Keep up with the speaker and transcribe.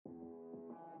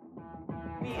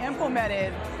We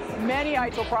implemented many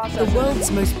ITIL processes. The world's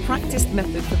most practiced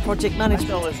method for project management.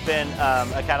 ITIL has been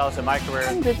a catalyst in my career.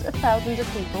 Hundreds of thousands of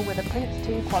people with a Prince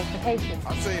 2 qualification.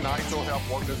 I've seen ITIL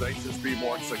help organizations be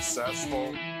more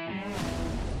successful.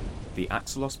 The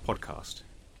Axelos Podcast,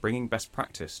 bringing best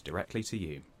practice directly to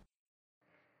you.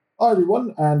 Hi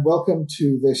everyone, and welcome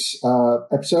to this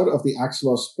episode of the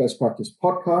Axelos Best Practice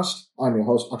Podcast. I'm your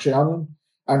host, Akshay Anand,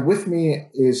 and with me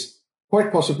is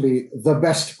quite possibly the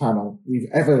best panel we've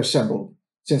ever assembled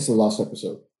since the last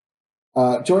episode.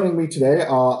 Joining me today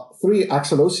are three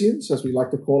Axelosians, as we like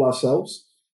to call ourselves,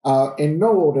 in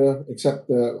no order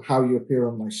except how you appear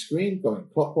on my screen, going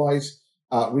clockwise.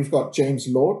 We've got James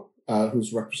Lord,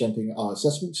 who's representing our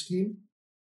assessments team.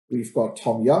 We've got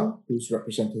Tom Young, who's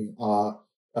representing our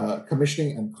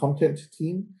commissioning and content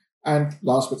team. And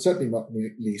last but certainly not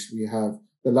least, we have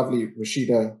the lovely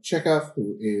Rashida Chekhov,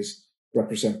 who is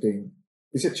representing,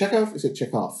 is it Chekhov? Is it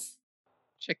Chekhov?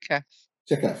 Chekhov.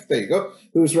 Chekhov, there you go,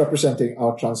 who's representing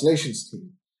our translations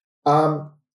team.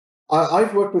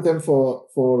 I've worked with them for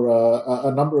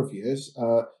a number of years,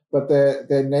 but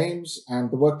their names and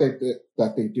the work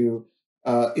that they do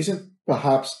isn't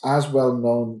perhaps as well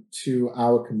known to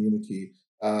our community.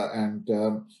 And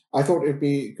I thought it'd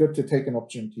be good to take an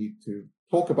opportunity to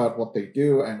talk about what they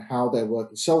do and how their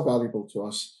work is so valuable to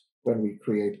us when we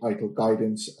create ITIL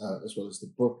guidance, as well as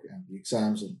the book and the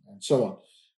exams and so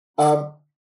on.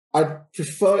 I'd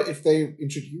prefer if they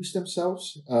introduce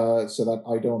themselves so that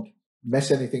I don't mess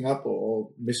anything up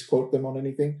or misquote them on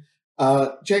anything.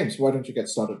 James, why don't you get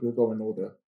started? We'll go in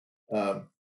order.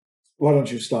 Why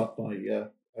don't you start by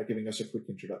giving us a quick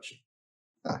introduction?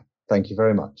 Thank you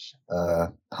very much.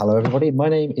 Hello, everybody. My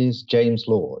name is James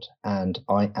Lord, and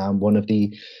I am one of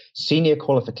the Senior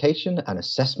Qualification and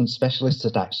Assessment Specialists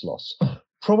at Axelos.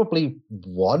 Probably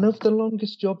one of the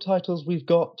longest job titles we've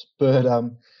got, but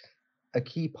a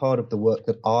key part of the work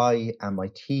that I and my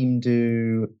team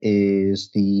do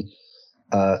is the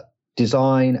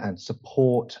design and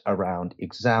support around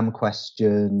exam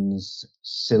questions,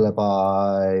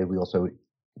 syllabi. We also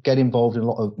get involved in a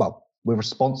lot of, we're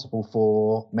responsible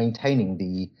for maintaining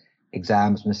the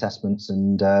exams and assessments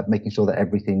and making sure that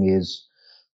everything is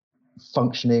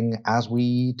functioning as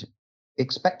we'd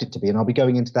expect it to be. And I'll be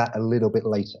going into that a little bit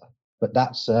later. But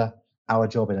that's our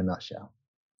job in a nutshell.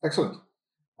 Excellent.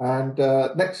 And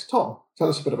next, Tom, tell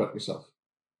us a bit about yourself.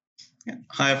 Yeah.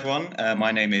 Hi, everyone.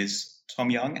 My name is Tom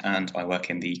Young, and I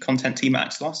work in the content team at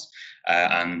Axelos.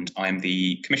 And I'm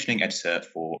the commissioning editor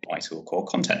for ITIL Core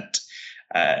Content.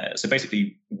 So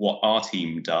basically what our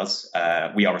team does,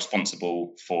 we are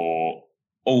responsible for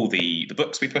all the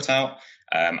books we put out,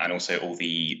 and also all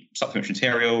the supplementary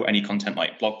material, any content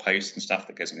like blog posts and stuff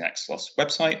that goes on the Axelos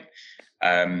website.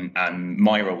 And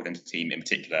my role within the team in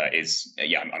particular is,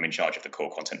 I'm in charge of the core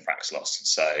content for Axelos.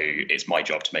 So it's my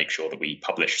job to make sure that we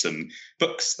publish some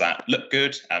books that look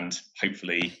good and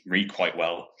hopefully read quite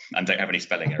well and don't have any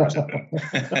spelling errors in them.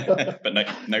 But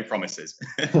no promises.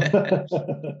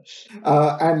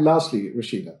 And lastly,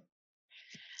 Rashida.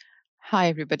 Hi,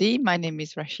 everybody. My name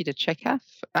is Rashida Chekhov.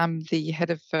 I'm the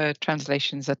head of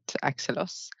translations at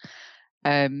Axelos.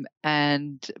 And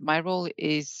my role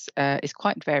is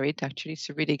quite varied, actually. It's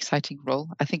a really exciting role.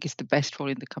 I think it's the best role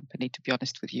in the company, to be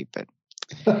honest with you. But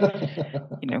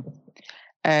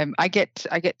I get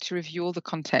to review all the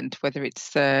content, whether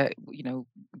it's the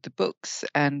books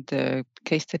and the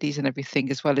case studies and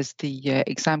everything, as well as the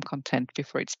exam content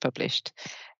before it's published,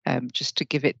 just to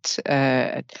give it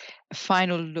a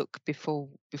final look before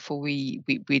we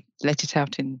let it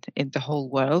out in the whole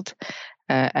world.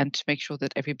 And to make sure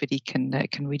that everybody can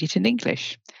read it in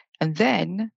English, and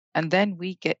then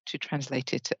we get to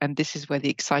translate it. And this is where the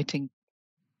exciting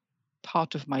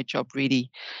part of my job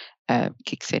really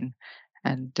kicks in.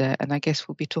 And I guess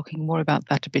we'll be talking more about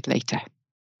that a bit later.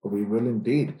 We will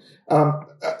indeed.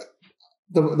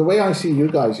 The way I see you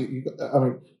guys,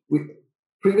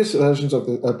 previous versions of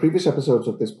the previous episodes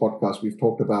of this podcast, we've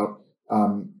talked about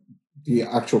the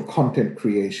actual content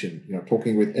creation.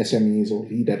 Talking with SMEs or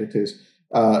lead editors.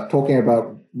 Talking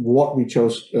about what we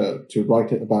chose to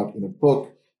write it about in a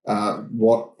book,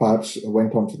 what perhaps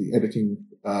went onto the editing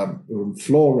room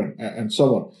floor, and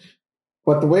so on.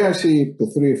 But the way I see the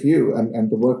three of you and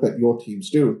the work that your teams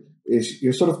do is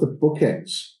you're sort of the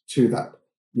bookends to that.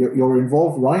 You're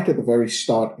involved right at the very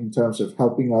start in terms of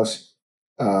helping us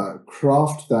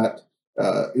craft that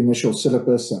initial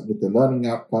syllabus with the learning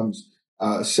outcomes,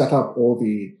 set up all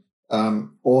the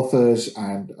authors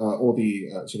and all the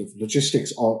sort of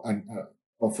logistics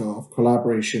of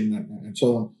collaboration and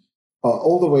so on,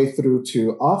 all the way through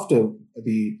to after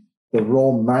the the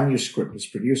raw manuscript is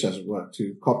produced, as it were,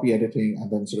 to copy editing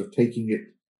and then sort of taking it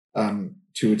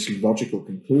to its logical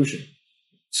conclusion.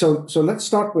 So let's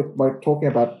start by talking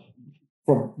about,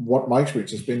 from what my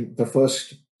experience has been, the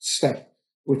first step,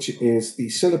 which is the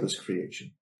syllabus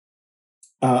creation.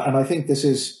 And I think this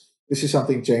is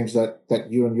something, James, that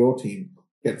you and your team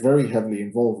get very heavily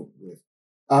involved with.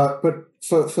 But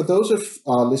for those of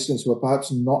our listeners who are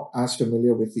perhaps not as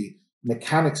familiar with the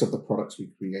mechanics of the products we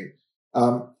create,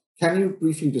 can you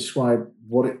briefly describe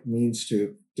what it means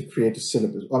to create a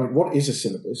syllabus? I mean, what is a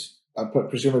syllabus?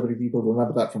 Presumably people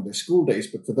remember that from their school days,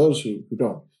 but for those who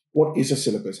don't, what is a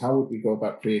syllabus? How would we go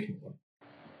about creating one?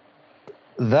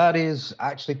 That is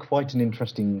actually quite an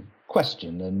interesting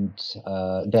question,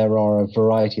 and there are a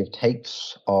variety of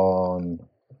takes on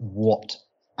what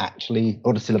a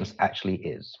syllabus actually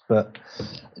is. But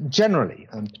generally,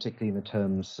 and particularly in the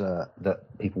terms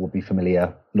that people will be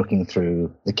familiar looking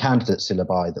through the candidate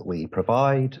syllabi that we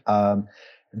provide,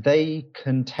 they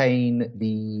contain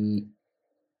the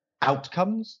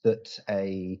outcomes that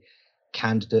a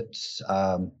candidate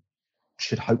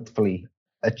should hopefully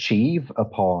achieve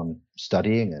upon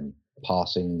studying and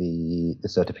passing the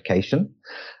certification.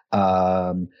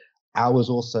 Ours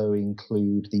also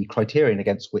include the criterion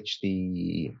against which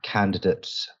the candidate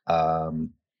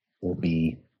will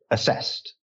be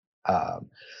assessed. I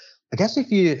guess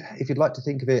if you'd like to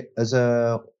think of it as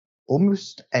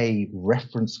almost a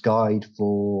reference guide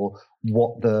for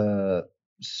what the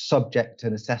subject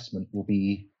and assessment will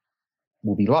be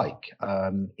like.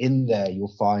 In there,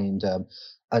 you'll find an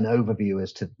overview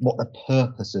as to what the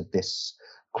purpose of this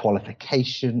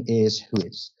qualification is, who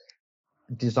it's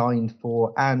designed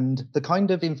for, and the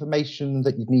kind of information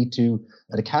that you need to,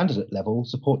 at a candidate level,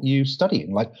 support you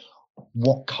studying. Like,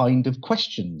 what kind of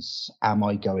questions am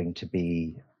I going to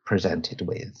be presented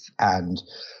with, and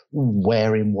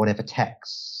where in whatever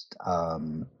text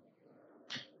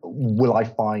will I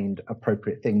find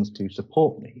appropriate things to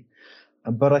support me?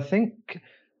 But I think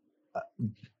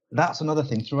that's another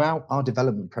thing. Throughout our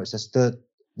development process, the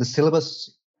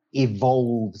syllabus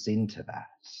evolves into that.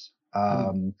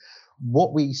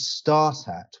 What we start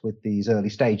at with these early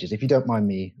stages, if you don't mind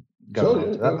me going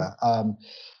on to that,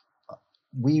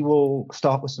 we will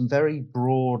start with some very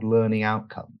broad learning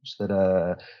outcomes that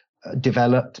are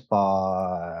developed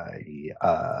by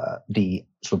the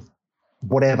sort of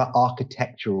whatever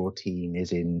architectural team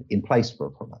is in place for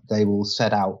a product. They will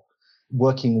set out,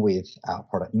 working with our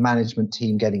product management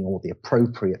team, getting all the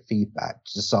appropriate feedback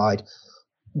to decide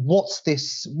what's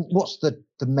the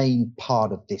main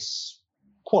part of this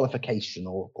qualification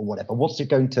or whatever. What's it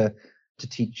going to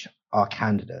teach our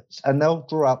candidates? And they'll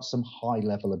draw out some high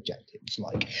level objectives,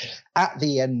 like at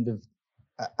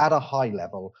a high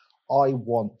level, I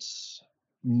want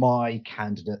my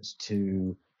candidates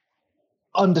to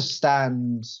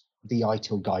understand the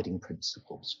ITIL guiding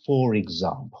principles, for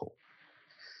example.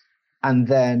 And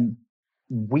then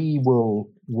we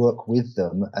will work with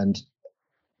them, and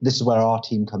this is where our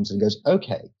team comes in and goes,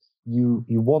 okay, you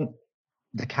want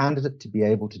the candidate to be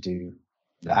able to do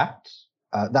that.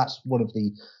 That's one of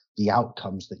the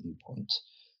outcomes that you want.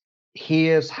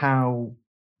 Here's how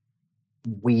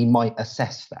we might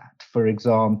assess that. For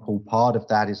example, part of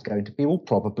that is going to be, we'll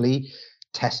probably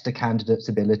test a candidate's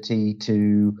ability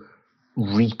to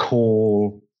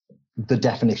recall the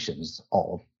definitions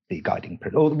of the guiding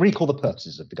principle, or recall the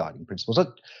purposes of the guiding principles.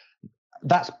 So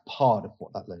that's part of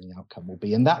what that learning outcome will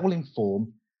be, and that will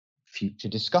inform future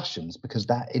discussions, because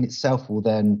that in itself will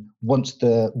then, once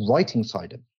the writing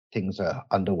side of things are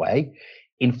underway,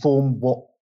 inform what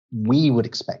we would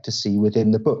expect to see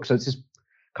within the book. So it's this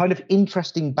kind of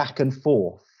interesting back and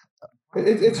forth.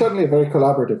 It's certainly a very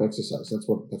collaborative exercise. That's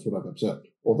what I've observed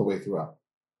all the way throughout.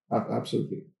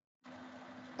 Absolutely.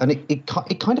 And it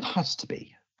kind of has to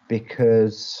be,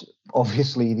 because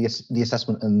obviously the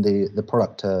assessment and the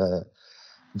product are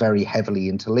very heavily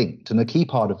interlinked. And a key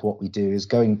part of what we do is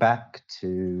going back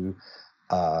to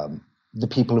the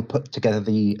people who put together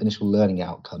the initial learning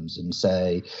outcomes and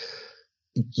say,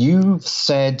 you've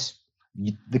said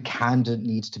the candidate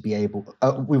needs to be able,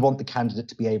 we want the candidate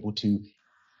to be able to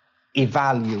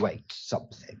evaluate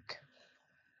something.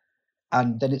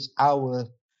 And then it's our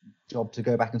job to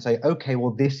go back and say, okay,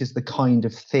 well, this is the kind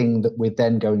of thing that we're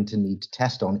then going to need to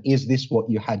test on. Is this what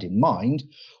you had in mind?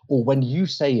 Or when you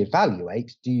say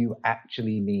evaluate, do you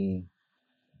actually mean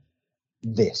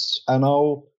this? And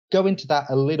I'll go into that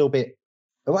a little bit.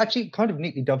 Well, actually, it kind of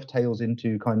neatly dovetails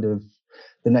into kind of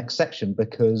the next section,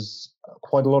 because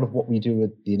quite a lot of what we do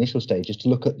at the initial stage is to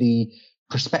look at the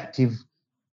prospective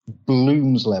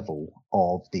Bloom's level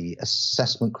of the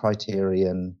assessment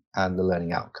criterion and the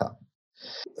learning outcome.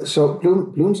 So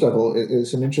Bloom's level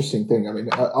is an interesting thing. I mean,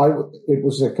 it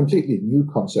was a completely new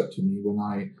concept to me when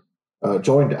I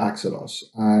joined Axelos,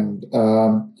 and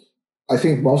I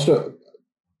think most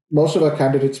of our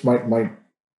candidates might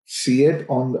see it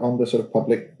on the sort of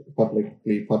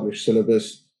publicly published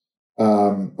syllabus,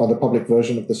 on the public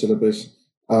version of the syllabus.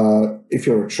 If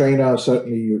you're a trainer,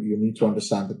 certainly you need to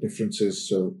understand the differences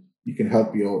so you can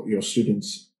help your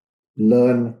students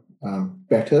learn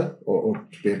better or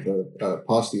to be able to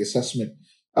pass the assessment.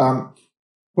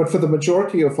 But for the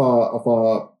majority of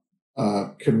our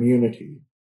community,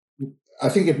 I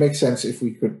think it makes sense if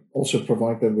we could also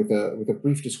provide them with a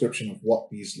brief description of what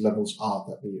these levels are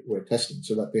that we're testing,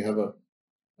 so that they have a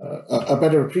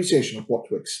better appreciation of what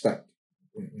to expect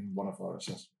in one of our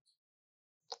assessments.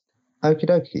 Okie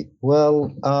dokie.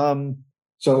 Well,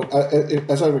 so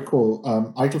as I recall,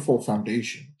 ITIL4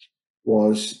 Foundation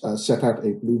was set at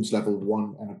a Bloom's level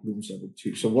 1 and a Bloom's level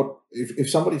 2. So what if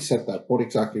somebody said that, what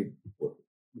exactly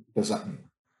does that mean?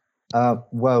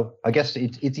 Well, I guess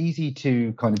it's easy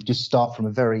to kind of just start from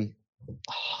a very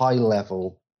high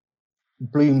level,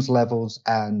 Bloom's levels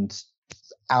and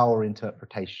our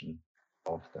interpretation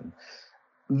of them.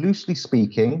 Loosely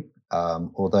speaking,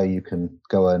 although you can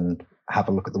go and have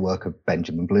a look at the work of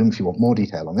Benjamin Bloom if you want more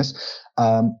detail on this,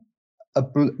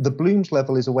 the Bloom's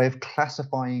level is a way of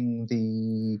classifying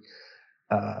the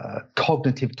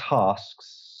cognitive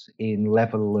tasks in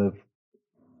level of,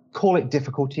 call it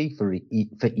difficulty for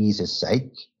ease's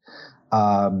sake,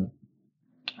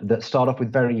 that start off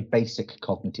with very basic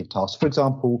cognitive tasks. For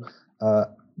example,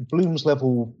 Bloom's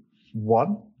level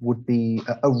 1 would be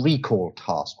a recall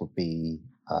task would be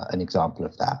an example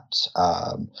of that.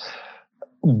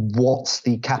 What's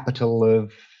the capital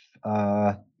of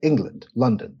England?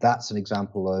 London. That's an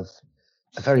example of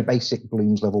a very basic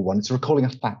Bloom's level 1. It's recalling a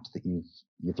fact that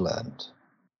you've learned.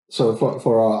 So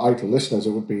for our ITIL listeners,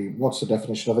 it would be, what's the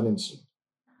definition of an incident?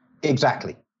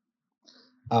 Exactly.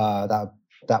 That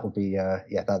would be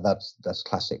that's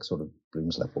classic sort of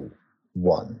Bloom's level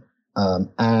 1.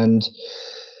 And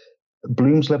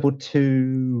Bloom's level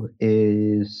 2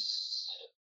 is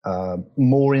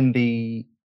more in the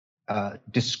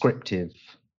descriptive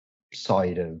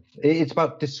side of it's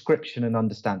about description and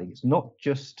understanding. It's not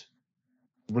just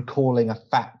recalling a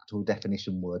fact or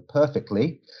definition word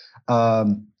perfectly,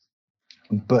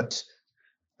 but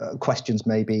questions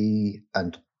may be,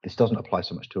 and this doesn't apply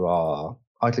so much to our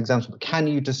ITIL exams, but can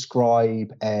you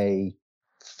describe a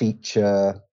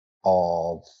feature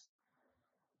of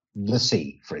the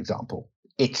sea, for example?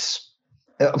 It's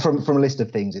from a list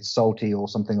of things, it's salty or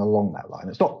something along that line.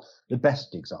 It's not the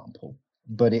best example,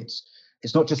 but it's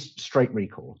not just straight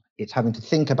recall. It's having to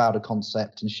think about a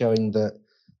concept and showing that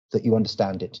you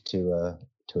understand it to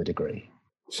a degree.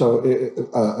 So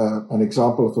an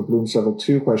example of a Bloom's level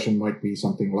 2 question might be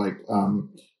something like,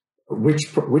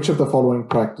 which of the following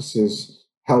practices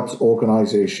helps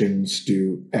organizations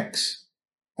do X?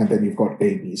 And then you've got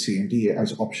A, B, C, and D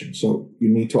as options. So you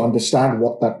need to understand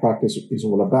what that practice is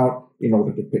all about in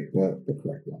order to pick the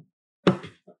correct one.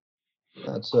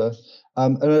 That's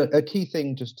a key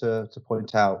thing just to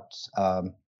point out,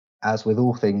 as with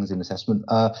all things in assessment,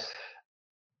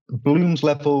 Bloom's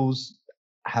levels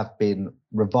have been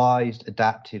revised,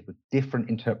 adapted with different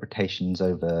interpretations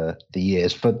over the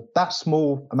years. For that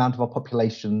small amount of our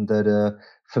population that are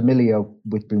familiar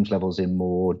with Bloom's levels in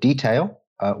more detail,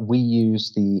 we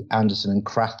use the Anderson and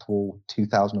Krathwohl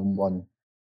 2001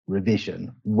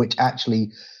 revision, which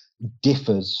actually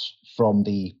differs from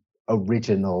the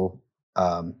original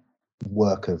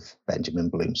work of Benjamin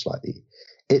Bloom slightly.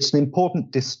 It's an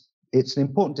important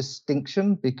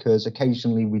distinction because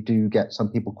occasionally we do get some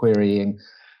people querying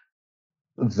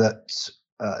that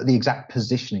the exact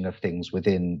positioning of things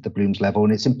within the Bloom's level,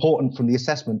 and it's important from the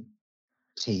assessment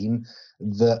team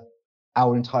that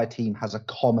our entire team has a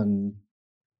common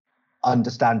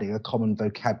understanding, a common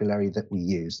vocabulary that we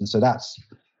use, and so that's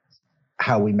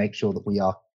how we make sure that we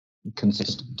are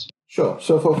consistent. Sure.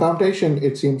 So for Foundation,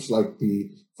 it seems like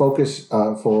the focus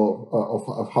of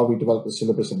how we develop the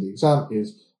syllabus and the exam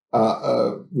is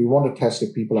we want to test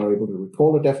if people are able to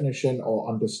recall a definition or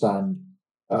understand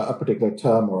a particular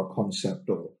term or a concept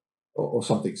or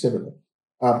something similar.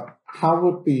 How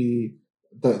would the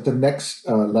next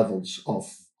levels of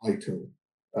ITIL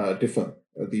differ?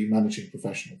 The managing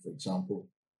professional, for example,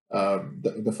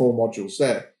 the 4 modules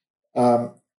there,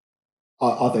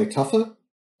 are they tougher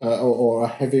or a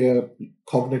heavier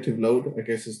cognitive load, I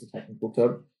guess is the technical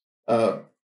term?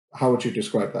 How would you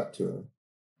describe that to?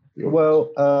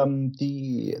 Well,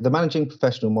 the managing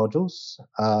professional modules,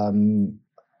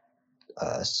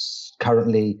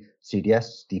 currently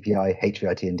CDS, DPI,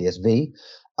 HVIT, and DSV,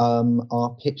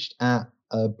 are pitched at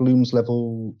Bloom's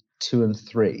level 2 and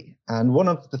 3. And one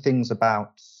of the things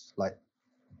about like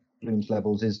Bloom's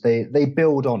levels is they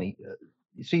build on each.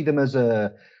 You see them as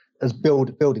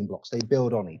building blocks. They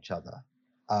build on each other.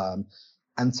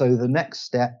 And so the next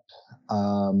step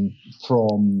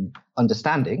from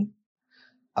understanding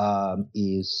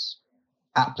is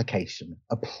application,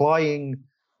 applying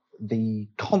the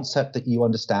concept that you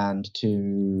understand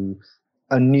to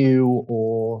a new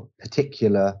or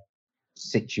particular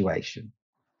situation.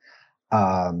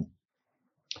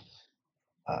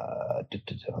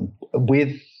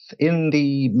 Within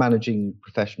the Managing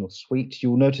Professional suite,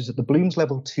 you'll notice that the Bloom's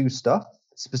Level 2 stuff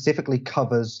specifically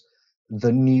covers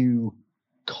the new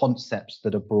concepts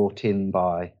that are brought in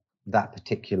by that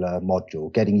particular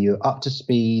module, getting you up to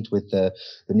speed with the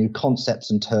new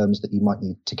concepts and terms that you might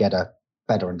need to get a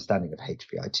better understanding of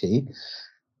HVIT.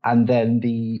 And then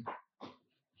the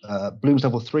Bloom's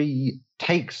Level 3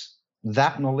 takes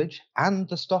that knowledge and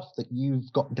the stuff that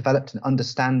you've got developed an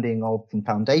understanding of from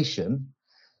foundation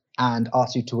and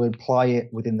asks you to apply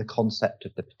it within the concept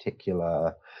of the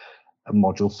particular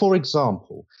module. For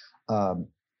example,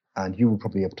 and you will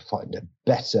probably be able to find a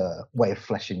better way of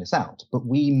fleshing this out, but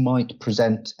we might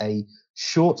present a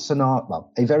short scenario,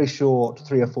 well, a very short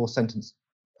 3 or 4 sentence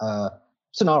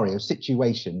scenario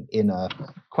situation in a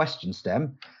question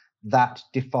stem that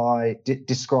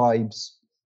describes,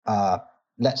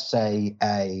 let's say,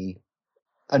 a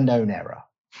known error,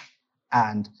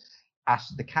 and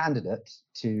ask the candidate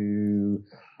to,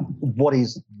 what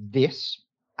is this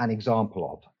an example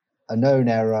of? A known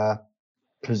error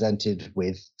presented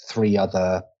with 3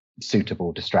 other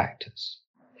suitable distractors.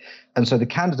 And so the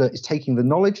candidate is taking the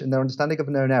knowledge and their understanding of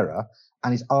a known error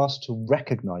and is asked to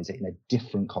recognize it in a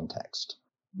different context.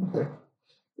 Okay.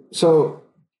 So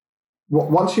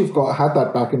once you've had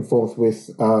that back and forth with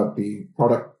the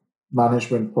product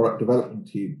management, product development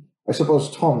team, I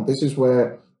suppose, Tom, this is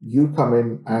where you come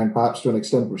in, and perhaps to an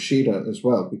extent Rashida as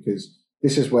well, because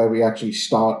this is where we actually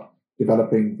start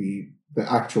developing the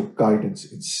actual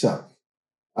guidance itself.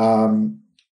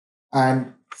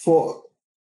 And for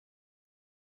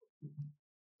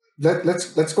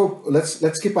let's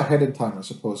skip ahead in time, I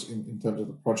suppose, in terms of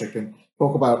the project, and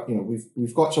talk about,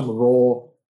 we've got some raw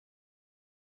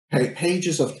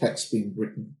pages of text being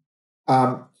written.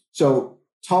 So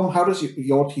Tom, how does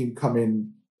your team come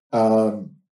in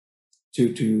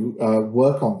to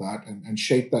work on that and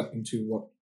shape that into what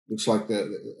looks like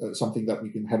something that we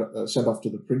can send off to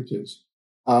the printers?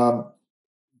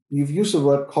 You've used the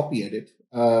word copy edit.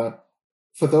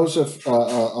 For those of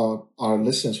our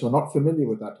listeners who are not familiar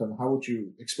with that term, how would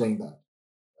you explain that?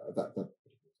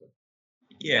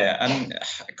 Yeah,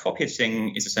 copy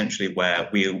editing is essentially where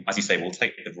we'll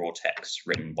take the raw text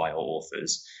written by our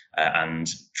authors and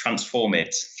transform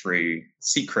it through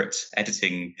secret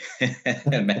editing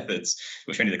methods,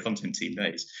 which only the content team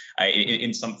knows,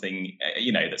 in something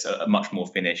that's a much more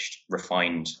finished,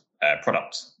 refined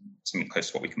product, something close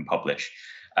to what we can publish.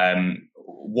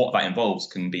 What that involves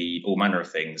can be all manner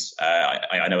of things.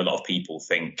 I know a lot of people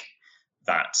think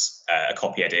that a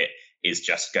copy edit is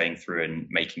just going through and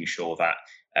making sure that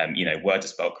words are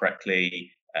spelled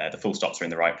correctly, the full stops are in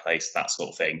the right place, that sort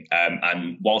of thing.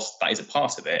 And whilst that is a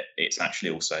part of it, it's actually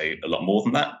also a lot more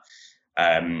than that.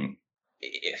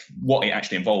 What it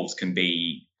actually involves can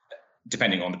be,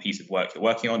 depending on the piece of work you're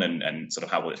working on and sort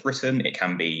of how well it's written, it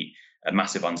can be a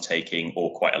massive undertaking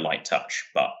or quite a light touch.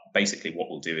 But basically what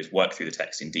we'll do is work through the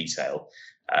text in detail.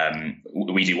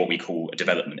 We do what we call a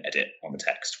development edit on the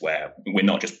text, where we're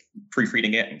not just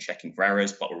proofreading it and checking for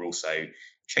errors, but we're also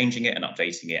changing it and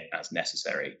updating it as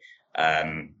necessary.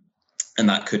 And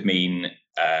that could mean,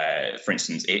 for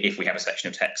instance, if we have a section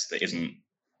of text that isn't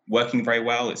working very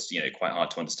well, it's quite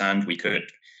hard to understand, we could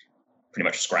pretty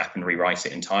much scrap and rewrite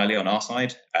it entirely on our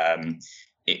side.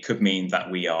 It could mean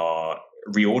that we are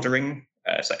reordering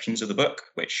sections of the book,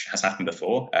 which has happened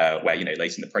before, where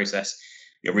late in the process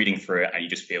you're reading through it and you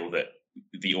just feel that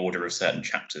the order of certain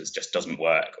chapters just doesn't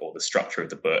work, or the structure of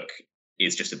the book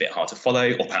is just a bit hard to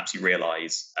follow, or perhaps you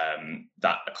realize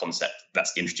that a concept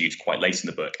that's introduced quite late in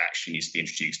the book actually needs to be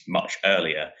introduced much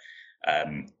earlier,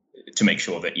 to make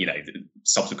sure that the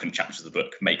subsequent chapters of the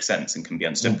book make sense and can be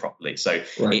understood properly. So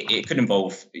right. it could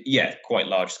involve quite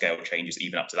large scale changes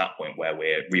even up to that point where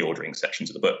we're reordering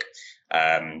sections of the book.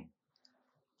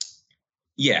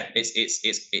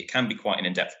 It can be quite an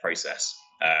in-depth process.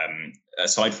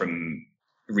 Aside from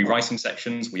rewriting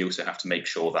sections, we also have to make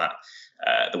sure that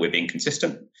we're being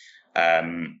consistent,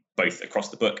 both across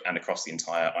the book and across the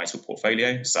entire ITIL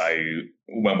portfolio. So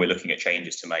when we're looking at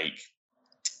changes to make,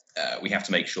 we have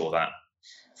to make sure that,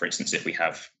 for instance, if we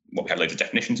have loads of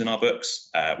definitions in our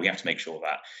books, we have to make sure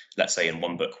that, let's say in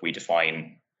one book we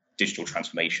define digital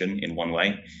transformation in one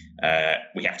way,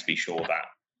 we have to be sure that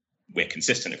we're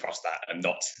consistent across that and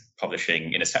not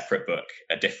publishing in a separate book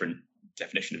a different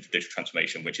definition of digital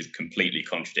transformation, which is completely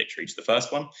contradictory to the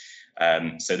first one.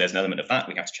 So there's an element of that.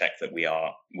 We have to check that we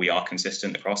are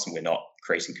consistent across and we're not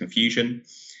creating confusion.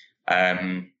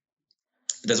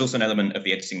 There's also an element of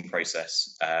the editing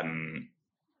process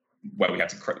where we have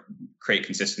to create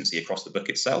consistency across the book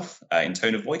itself in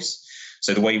tone of voice.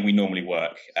 So the way we normally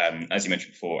work, as you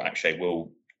mentioned before, Akshay,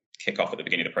 we'll kick off at the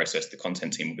beginning of the process. The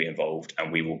content team will be involved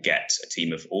and we will get a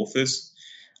team of authors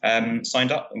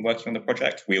signed up and working on the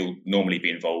project. We'll normally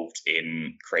be involved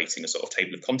in creating a sort of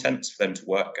table of contents for them to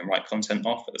work and write content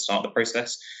off at the start of the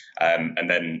process. And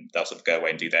then they'll sort of go away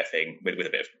and do their thing with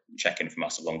a bit of check-in from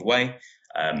us along the way.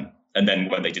 And then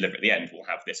when they deliver at the end, we'll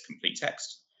have this complete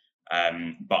text.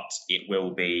 But it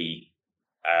will be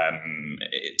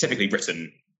typically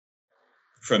written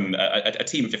from a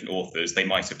team of different authors. They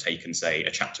might have taken, say,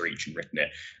 a chapter each and written it,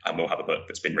 and we'll have a book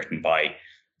that's been written by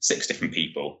 6 different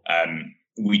people.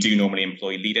 We do normally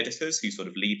employ lead editors who sort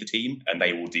of lead the team, and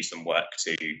they will do some work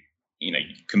to,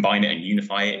 combine it and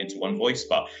unify it into one voice.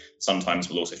 But sometimes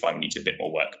we'll also find we need to do a bit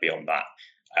more work beyond that,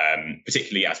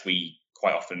 particularly as we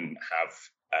quite often have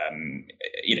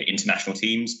international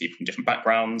teams, people from different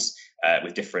backgrounds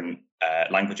with different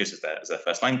languages as their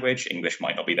first language. English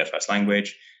might not be their first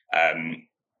language.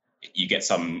 You get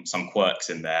some quirks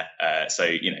in there. So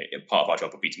part of our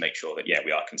job would be to make sure that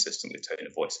we are consistent with tone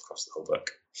of voice across the whole book.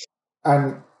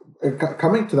 And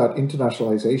coming to that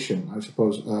internationalization, I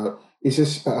suppose, is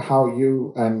this how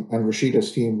you and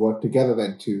Rashida's team work together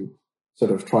then to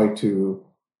sort of try to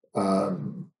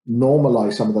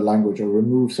normalize some of the language or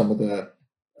remove some of the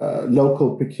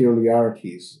local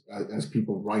peculiarities as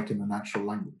people write in the natural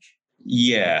language?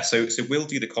 Yeah, so we'll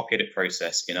do the copy edit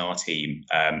process in our team,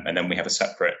 and then we have a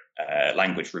separate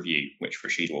language review, which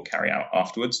Rashida will carry out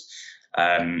afterwards.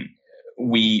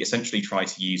 We essentially try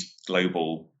to use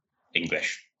global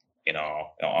English in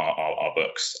our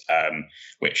books,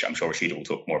 which I'm sure Rashida will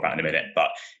talk more about in a minute, but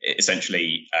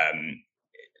essentially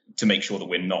to make sure that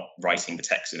we're not writing the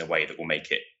text in a way that will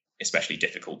make it especially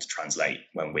difficult to translate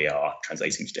when we are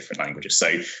translating to different languages. So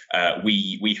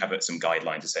we have some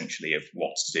guidelines essentially of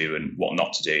what to do and what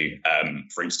not to do.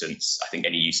 For instance, I think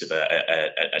any use of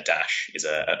a dash is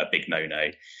a big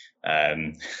no-no.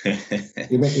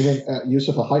 You mean use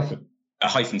of a hyphen? A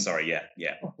hyphen, sorry, yeah.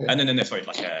 Okay. No, sorry,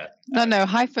 like a... No,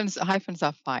 hyphens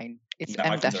are fine. It's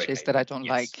M dashes that I don't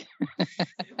like.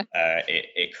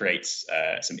 It creates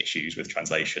some issues with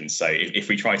translation. So if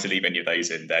we try to leave any of those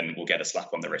in, then we'll get a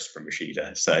slap on the wrist from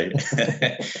Rashida. So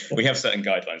we have certain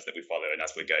guidelines that we follow, and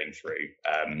as we're going through,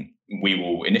 we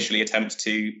will initially attempt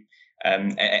to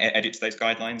edit to those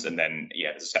guidelines, and then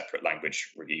there's a separate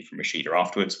language review from Rashida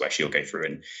afterwards, where she'll go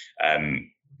through and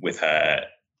with her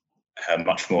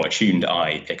much more attuned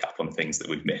eye pick up on things that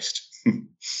we've missed.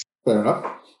 Fair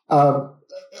enough.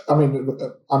 I mean,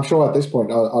 I'm sure at this point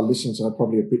our listeners are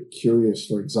probably a bit curious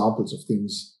for examples of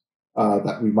things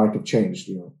that we might have changed,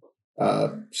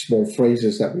 small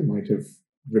phrases that we might have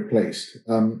replaced.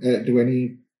 Do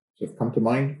any sort of come to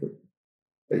mind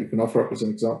that you can offer up as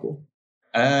an example?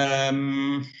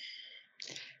 There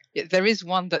is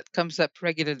one that comes up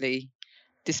regularly,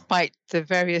 despite the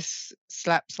various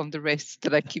slaps on the wrist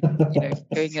that I keep,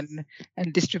 going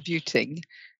and distributing.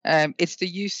 It's the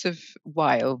use of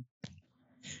while.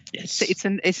 Yes.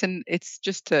 It's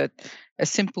just a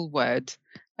simple word,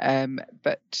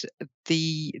 but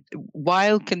the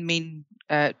while can mean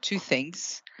 2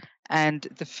 things, and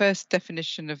the first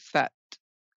definition of that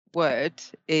word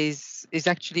is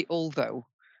actually although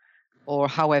or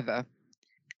however.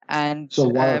 And so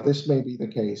while this may be the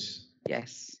case.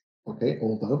 Yes. Okay,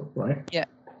 although, right? Yeah.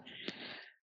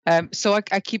 So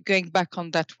I keep going back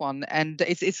on that one, and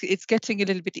it's getting a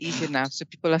little bit easier now. So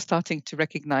people are starting to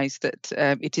recognise that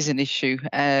it is an issue.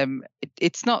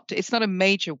 It's not a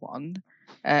major one,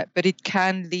 but it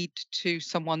can lead to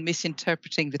someone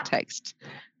misinterpreting the text.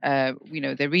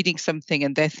 They're reading something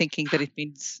and they're thinking that it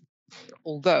means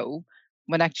although,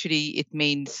 when actually it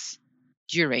means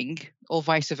during, or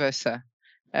vice versa.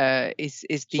 Is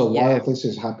the so while this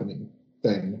is happening,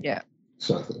 then okay.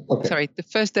 Sorry, the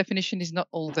first definition is not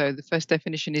although. The first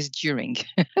definition is during.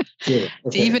 Okay.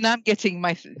 So even I'm getting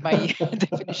my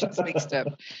definitions mixed up.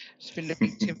 I've been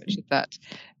looking too much at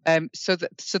that. So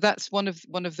that's one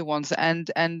of the ones,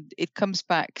 and it comes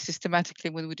back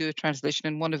systematically when we do a translation,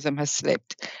 and one of them has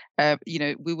slipped.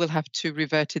 We will have to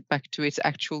revert it back to its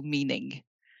actual meaning.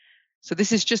 So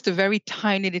this is just a very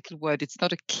tiny little word. It's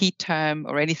not a key term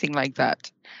or anything like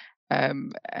that.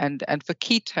 And for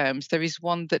key terms, there is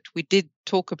one that we did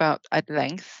talk about at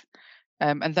length,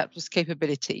 and that was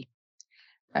capability.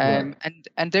 And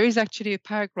there is actually a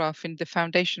paragraph in the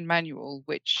Foundation Manual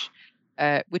which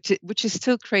is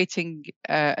still creating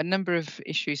a number of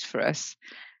issues for us,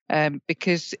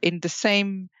 because in the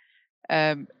same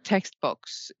text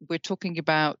box we're talking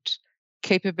about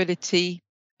capability,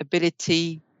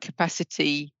 ability,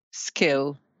 capacity,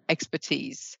 skill,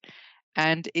 expertise,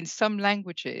 and in some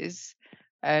languages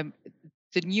the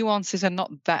nuances are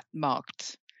not that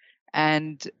marked.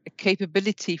 And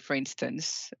capability, for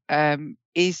instance,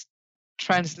 is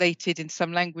translated in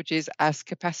some languages as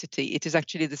capacity. It is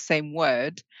actually the same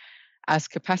word as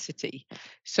capacity.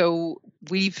 So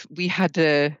we had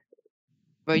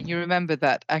when you remember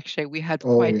that, actually, we had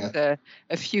a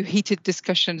few heated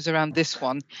discussions around this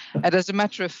one. And as a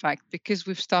matter of fact, because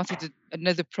we've started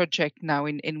another project now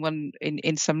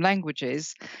in some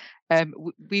languages,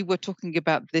 we were talking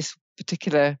about this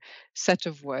particular set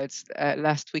of words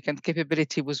last week, and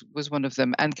capability was one of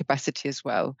them, and capacity as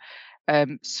well.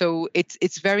 So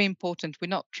it's very important. We're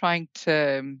not trying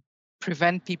to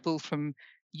prevent people from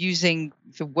using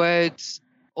the words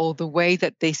or the way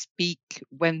that they speak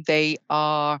when they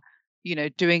are,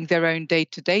 doing their own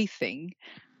day-to-day thing.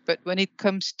 But when it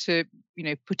comes to,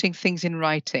 putting things in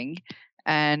writing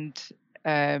and,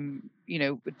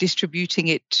 distributing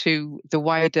it to the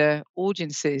wider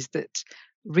audiences that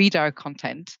read our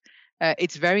content,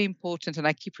 it's very important, and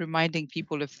I keep reminding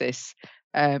people of this.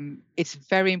 It's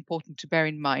very important to bear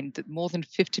in mind that more than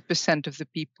 50% of the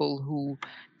people who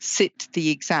sit the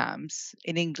exams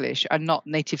in English are not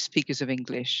native speakers of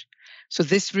English. So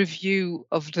this review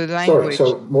of the language...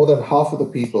 Sorry, so more than half of the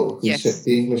people who sit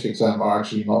the English exam are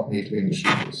actually not native English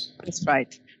speakers? That's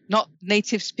right. Not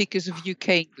native speakers of UK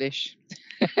English.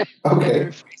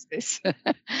 Okay. This.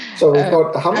 So we've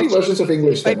got how many versions of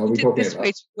English then are we talking about?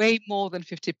 It's way more than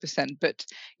 50%, but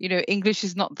English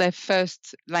is not their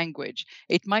first language.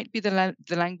 It might be the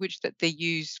language that they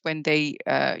use when they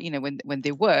when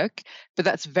they work, but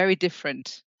that's very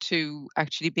different to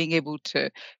actually being able to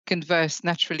converse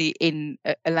naturally in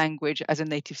a language as a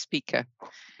native speaker.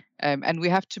 And we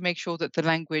have to make sure that the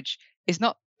language is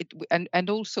not. And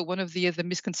also one of the other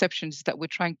misconceptions is that we're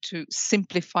trying to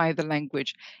simplify the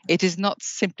language. It is not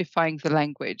simplifying the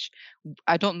language.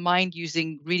 I don't mind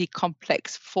using really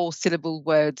complex 4-syllable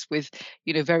words with,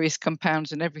 various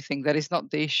compounds and everything. That is not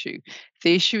the issue.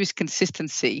 The issue is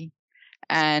consistency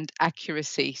and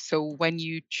accuracy. So when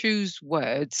you choose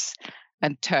words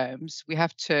and terms, we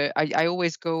have to, I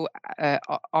always go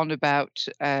on about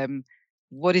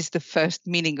what is the first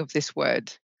meaning of this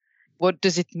word. What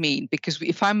does it mean? Because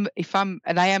if I'm,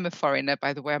 and I am a foreigner,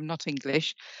 by the way, I'm not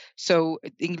English, so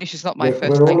English is not my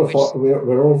first language.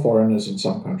 We're all foreigners in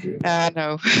some countries.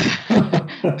 No.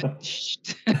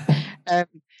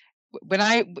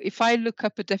 If I look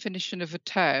up a definition of a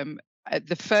term,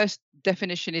 the first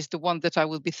definition is the one that I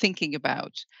will be thinking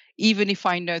about, even if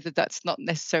I know that that's not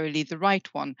necessarily the right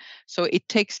one. So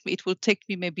it will take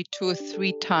me maybe 2 or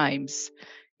 3 times.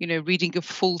 Reading a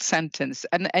full sentence.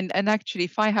 And actually,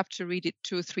 if I have to read it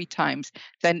 2 or 3 times,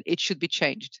 then it should be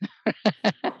changed.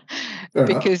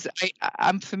 Because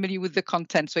I'm familiar with the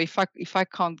content. So if I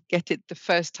can't get it the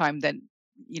first time, then,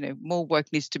 more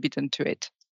work needs to be done to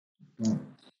it.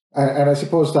 And I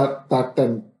suppose that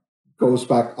then goes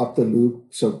back up the loop.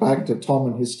 So back to Tom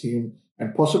and his team,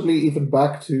 and possibly even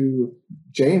back to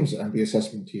James and the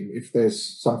assessment team, if there's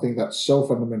something that's so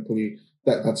fundamentally...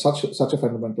 That's such a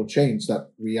fundamental change that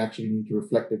we actually need to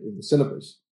reflect it in the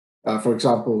syllabus. For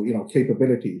example,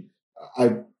 capability.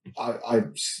 I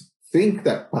think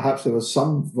that perhaps there was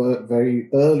some very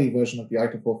early version of the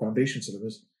ITIL 4 Foundation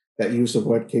syllabus that used the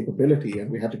word capability,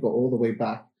 and we had to go all the way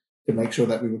back to make sure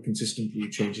that we were consistently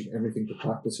changing everything to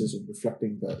practices and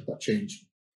reflecting that change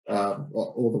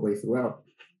all the way throughout.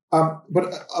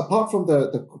 But apart from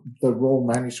the raw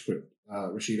manuscript,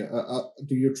 Rashida,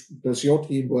 does your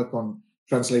team work on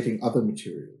translating other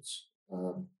materials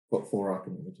for our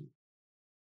community?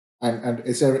 And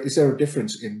is there a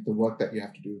difference in the work that you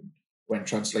have to do when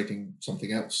translating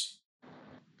something else?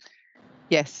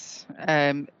 Yes,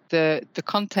 the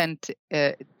content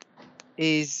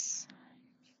is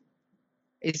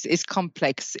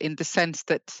complex in the sense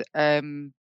that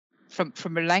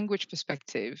from a language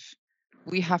perspective,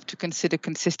 we have to consider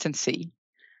consistency.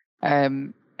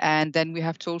 And then we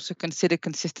have to also consider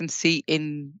consistency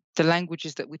in the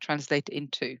languages that we translate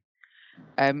into.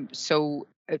 So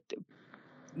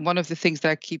one of the things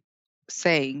that I keep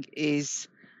saying is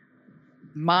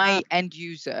my end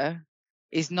user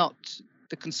is not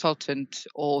the consultant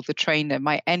or the trainer.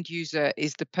 My end user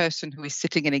is the person who is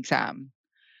sitting an exam,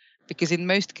 because in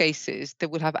most cases they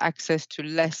will have access to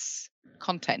less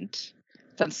content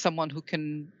than someone who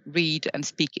can read and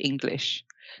speak English.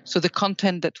 So the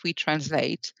content that we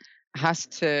translate has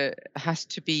to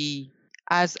be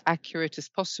as accurate as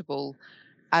possible,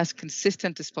 as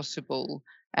consistent as possible,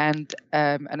 and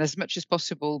as much as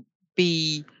possible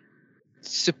be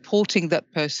supporting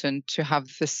that person to have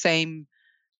the same,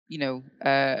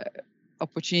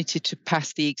 opportunity to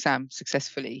pass the exam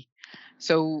successfully.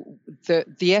 So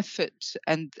the effort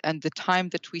and the time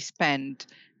that we spend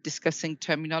discussing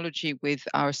terminology with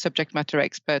our subject matter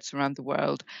experts around the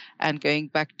world and going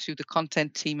back to the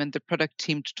content team and the product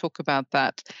team to talk about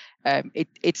that,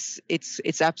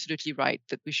 it's absolutely right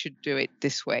that we should do it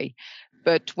this way.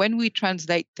 But when we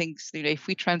translate things, if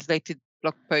we translated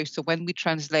blog posts, or when we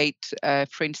translate,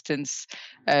 for instance,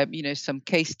 some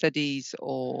case studies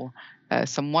or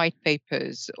some white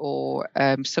papers or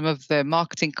some of the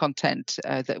marketing content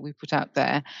that we put out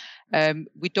there,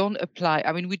 we don't apply.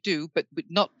 I mean, we do, but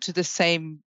not to the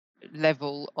same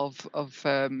level of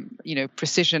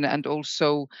precision and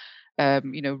also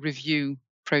review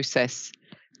process.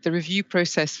 The review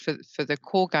process for the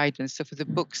core guidance, so for the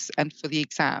books and for the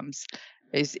exams,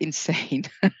 is insane.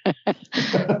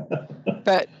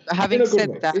 But having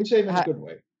said that, insane in a good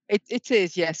way. It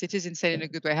is, yes, it is insane in a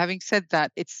good way. Having said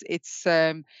that, it's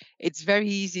very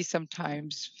easy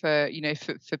sometimes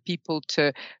for people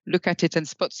to look at it and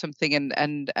spot something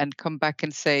and come back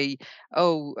and say,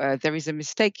 there is a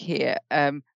mistake here.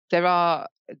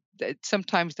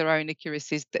 Sometimes there are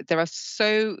inaccuracies. There are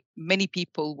so many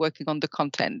people working on the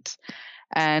content,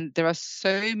 and there are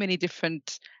so many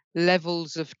different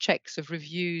levels of checks, of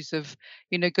reviews, of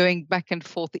going back and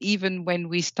forth. Even when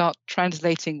we start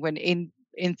translating, when in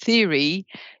theory,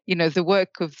 the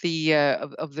work of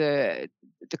the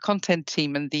content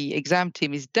team and the exam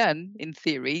team is done. In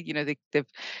theory, they've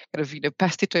kind of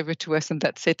passed it over to us, and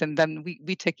that's it. And then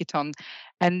we take it on,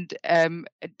 and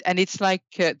it's like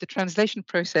the translation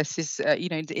process is,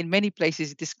 in many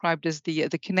places described as the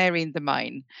canary in the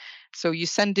mine. So you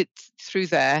send it through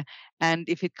there, and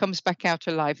if it comes back out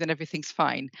alive, then everything's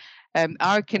fine.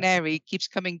 Our canary keeps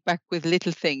coming back with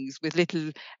little things,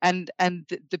 and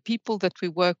the people that we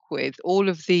work with, all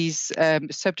of these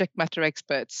subject matter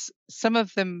experts, some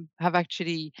of them have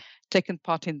actually taken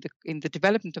part in the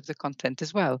development of the content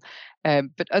as well,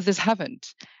 but others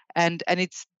haven't. And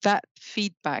it's that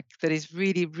feedback that is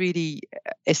really, really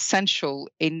essential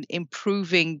in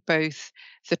improving both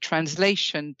the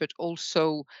translation, but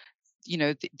also,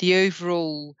 the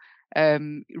overall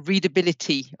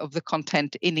readability of the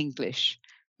content in English.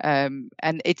 And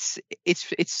it's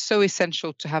so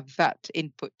essential to have that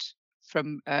input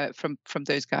from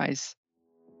those guys.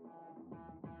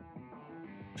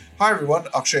 Hi everyone,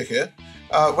 Akshay here.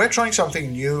 We're trying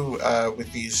something new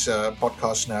with these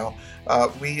podcasts now.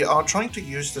 We are trying to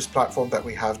use this platform that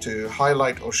we have to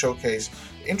highlight or showcase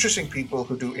interesting people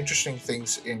who do interesting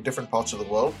things in different parts of the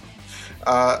world.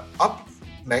 Up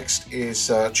next is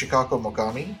Chikako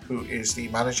Mogami, who is the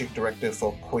managing director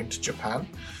for Quint Japan.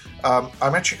 I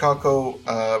met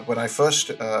Chikako when I first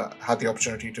had the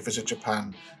opportunity to visit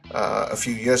Japan a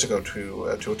few years ago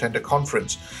to attend a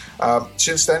conference.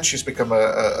 Since then, she's become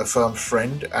a firm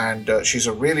friend, and she's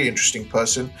a really interesting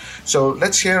person. So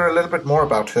let's hear a little bit more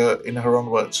about her in her own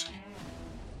words.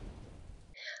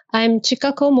 I'm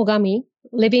Chikako Mogami,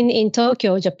 living in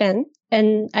Tokyo, Japan,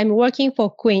 and I'm working for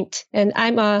Quint, and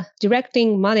I'm a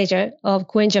directing manager of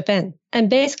Quint Japan. I'm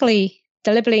basically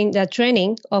delivering the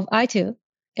training of ITIL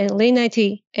and Lean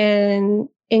IT, and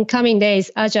in coming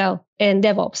days, Agile and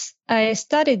DevOps. I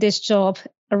started this job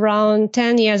around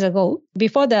 10 years ago.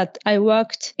 Before that, I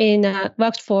worked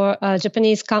for a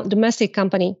Japanese domestic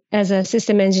company as a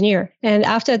system engineer. And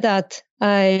after that,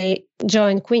 I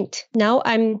joined Quint. Now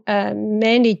I'm a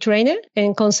mainly trainer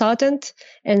and consultant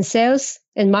and sales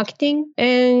and marketing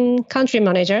and country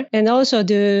manager, and also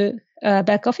do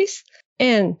back office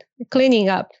and cleaning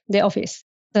up the office.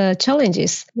 The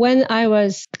challenges. When I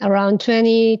was around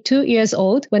 22 years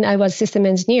old, when I was system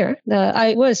engineer,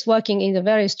 I was working in a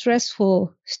very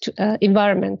stressful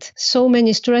environment. So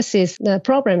many stresses, the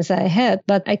problems I had,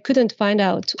 but I couldn't find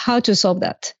out how to solve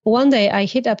that. One day I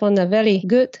hit upon a very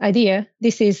good idea.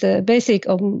 This is the basic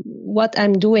of what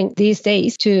I'm doing these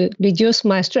days to reduce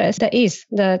my stress. That is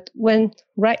that when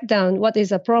write down what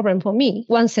is a problem for me,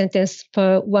 one sentence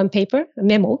per one paper, a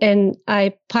memo, and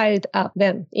I piled up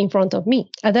them in front of me.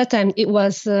 At that time, it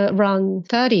was around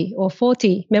 30 or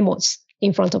 40 memos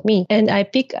in front of me. And I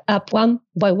pick up one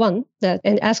by one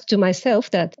and ask to myself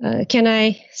that, can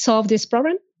I solve this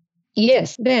problem?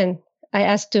 Yes. Then I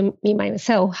asked to me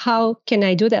myself, how can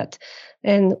I do that?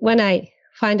 And when I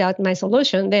find out my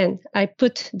solution, then I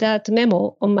put that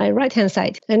memo on my right-hand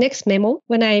side. The next memo,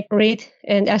 when I read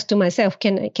and ask to myself,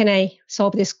 can I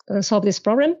solve this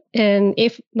problem? And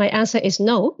if my answer is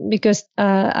no, because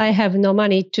I have no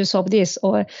money to solve this,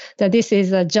 or that this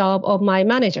is a job of my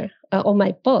manager or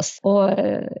my boss, or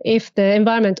if the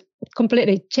environment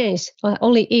completely changed,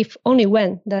 only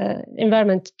when the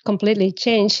environment completely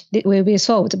changed, it will be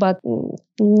solved, but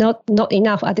not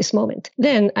enough at this moment.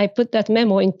 Then I put that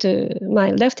memo into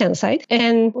my left-hand side,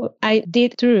 and I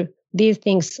did through these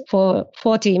things for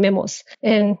 40 memos.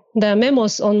 And the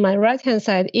memos on my right-hand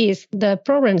side is the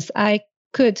problems I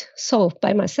could solve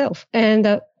by myself. And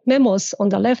the memos on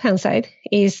the left-hand side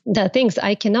is the things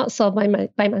I cannot solve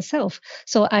by myself.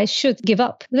 So I should give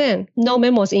up. Then no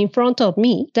memos in front of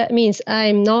me. That means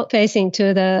I'm not facing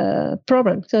to the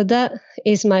problem. So that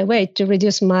is my way to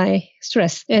reduce my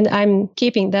stress. And I'm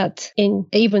keeping that in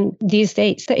even these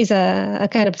days. That is a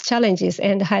kind of challenges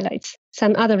and highlights.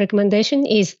 Some other recommendation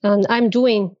is I'm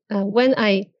doing, when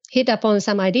I hit upon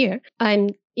some idea,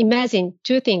 I'm imagining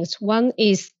two things. One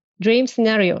is dream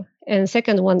scenario, and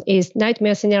second one is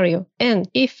nightmare scenario. And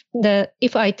if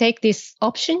I take this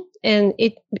option and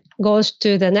it goes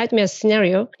to the nightmare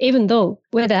scenario, even though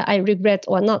whether I regret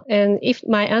or not, and if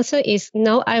my answer is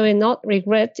no, I will not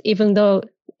regret, even though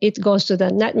it goes to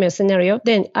the nightmare scenario,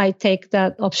 then I take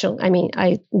that option. I mean,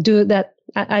 I do that.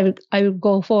 I will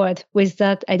go forward with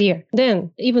that idea.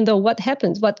 Then, even though what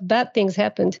bad things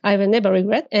happened, I will never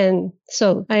regret, and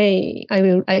so I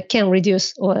can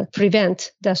reduce or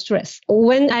prevent the stress.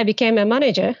 When I became a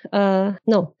manager,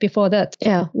 before that,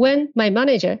 when my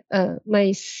manager,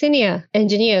 my senior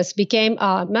engineers became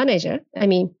our manager, I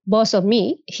mean, boss of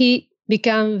me, he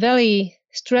became very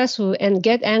stressful and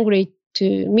get angry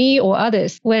to me or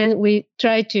others when we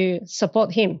try to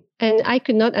support him. And I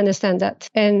could not understand that.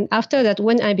 And after that,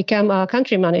 when I became a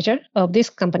country manager of this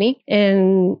company,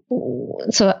 and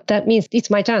so that means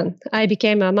it's my turn. I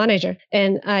became a manager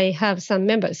and I have some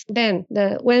members. Then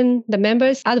when the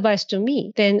members advise to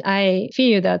me, then I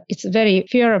feel that it's very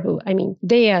fearable. I mean,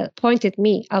 they are pointed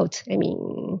me out. I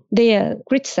mean, they are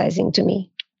criticizing to me.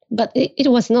 But it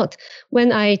was not.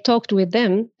 When I talked with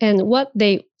them, and what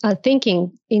they are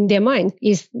thinking in their mind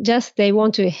is just they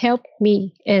want to help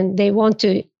me and they want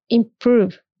to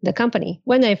improve the company.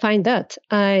 When I find that,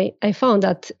 I found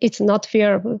that it's not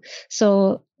fearable.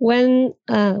 So when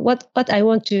what I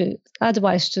want to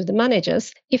advise to the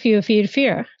managers, if you feel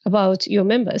fear about your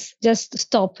members, just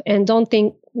stop and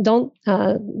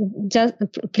just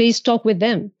please talk with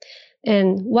them.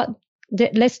 And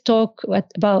let's talk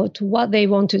about what they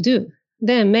want to do.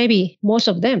 Then maybe most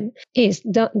of them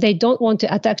they don't want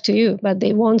to attack to you, but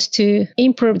they want to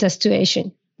improve the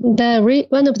situation.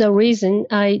 One of the reasons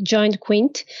I joined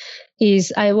Quint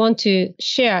is I want to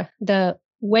share the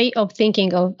way of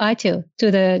thinking of ITIL to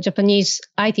the Japanese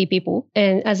IT people.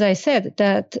 And as I said,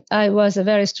 that I was a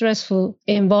very stressful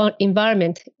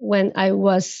environment when I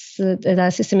was the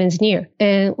system engineer.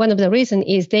 And one of the reasons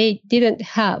is they didn't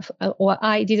have, or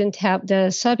I didn't have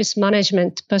the service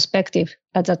management perspective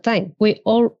at that time. We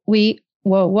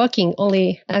were working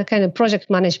only a kind of project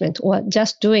management or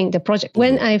just doing the project.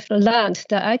 When I learned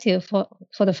the ITIL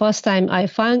for the first time, I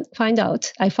found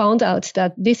out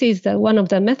that this is one of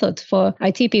the methods for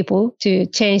IT people to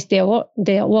change their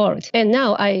world. And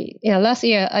now last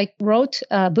year I wrote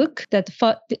a book that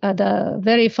the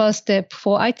very first step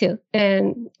for ITIL,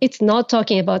 and it's not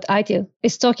talking about ITIL.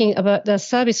 It's talking about the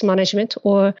service management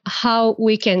or how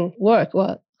we can work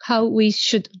or how we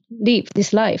should live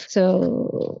this life.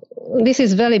 So this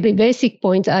is very basic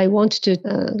point I want to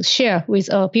share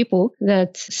with our people,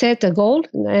 that set a goal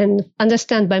and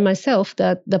understand by myself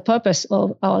that the purpose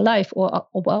of our life or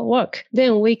of our work.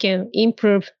 Then we can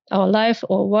improve our life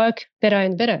or work better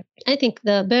and better. I think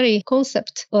the very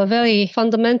concept or very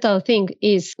fundamental thing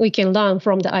is we can learn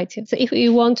from the ITIL. So if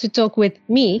you want to talk with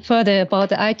me further about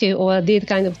the ITIL or these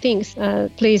kind of things,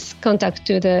 please contact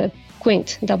to the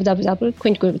Quint,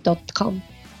 www.quintgroup.com.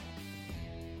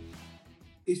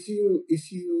 If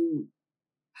you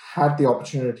had the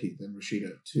opportunity, then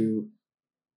Rashida, to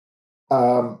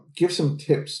give some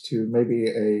tips to maybe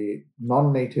a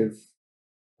non-native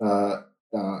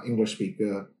English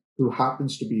speaker who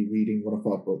happens to be reading one of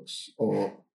our books,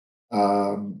 or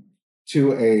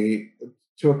to a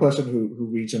person who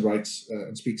reads and writes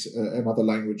and speaks another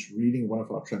language reading one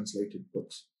of our translated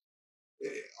books,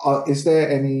 is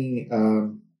there any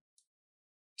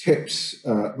tips,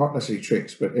 not necessarily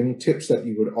tricks, but any tips that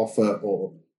you would offer,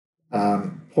 or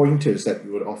pointers that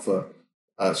you would offer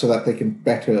so that they can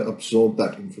better absorb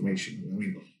that information? I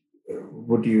mean,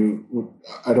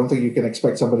 I don't think you can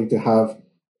expect somebody to have,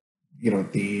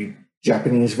 the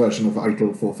Japanese version of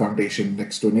ITIL for Foundation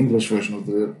next to an English version of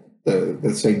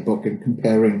the same book and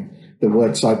comparing the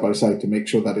words side by side to make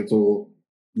sure that it all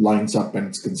lines up and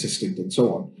it's consistent and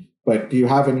so on. But do you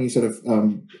have any sort of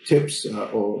tips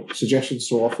or suggestions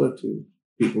to offer to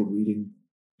people reading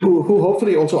who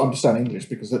hopefully also understand English?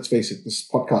 Because let's face it, this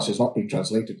podcast is not being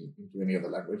translated into any other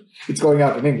language. It's going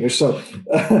out in English. So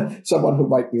someone who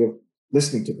might be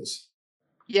listening to this.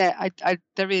 Yeah,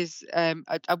 there is. I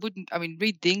wouldn't. I mean,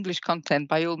 read the English content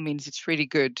by all means. It's really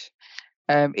good.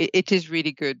 It is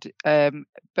really good.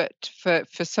 But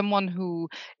for someone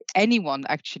anyone,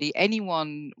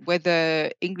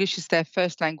 whether English is their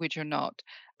first language or not,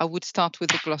 I would start with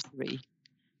the glossary.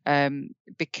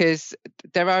 Because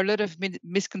there are a lot of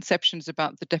misconceptions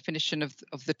about the definition of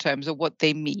the terms or what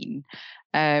they mean.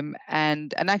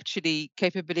 And actually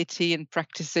capability and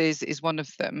practices is one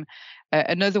of them.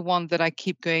 Another one that I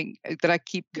keep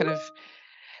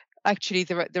actually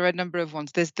there are a number of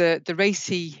ones. There's the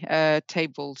RACI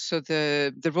table, so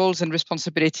the roles and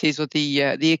responsibilities, or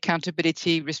the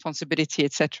accountability, responsibility,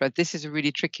 etc. This is a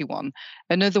really tricky one.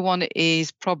 Another one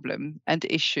is problem and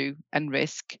issue and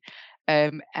risk.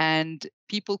 And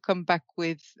people come back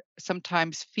with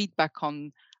sometimes feedback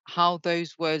on how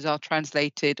those words are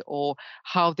translated or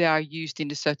how they are used in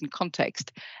a certain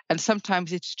context. And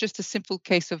sometimes it's just a simple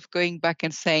case of going back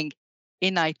and saying,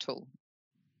 in ITIL,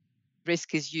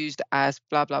 risk is used as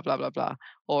blah, blah, blah, blah, blah.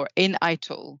 Or in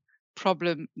ITIL,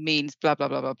 problem means blah, blah,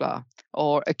 blah, blah, blah.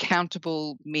 Or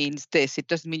accountable means this. It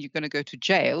doesn't mean you're going to go to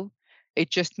jail.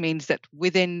 It just means that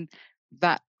within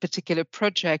that particular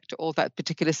project or that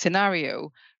particular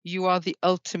scenario, you are the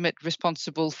ultimate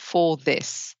responsible for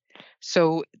this.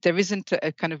 So there isn't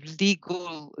a kind of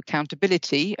legal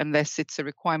accountability unless it's a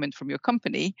requirement from your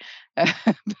company.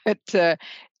 But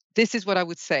this is what I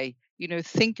would say.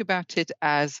 Think about it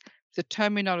as the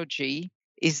terminology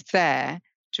is there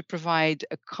to provide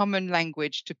a common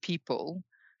language to people,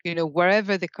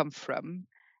 wherever they come from.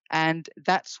 And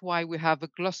that's why we have a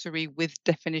glossary with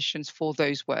definitions for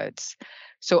those words.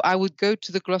 So I would go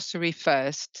to the glossary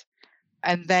first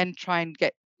and then try and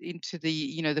get into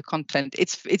the content.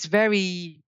 It's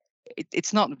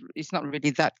not really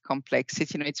that complex.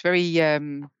 It's very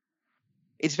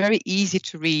easy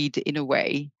to read in a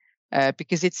way,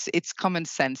 because it's common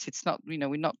sense. It's not,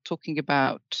 we're not talking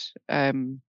about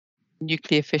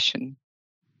nuclear fission.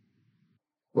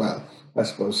 Well, I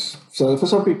suppose so. For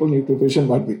some people, nuclear fission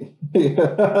might be.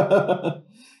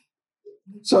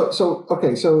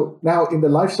 Okay. So now in the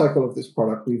life cycle of this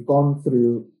product, we've gone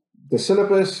through the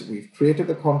syllabus, we've created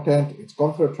the content, it's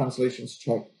gone through a translations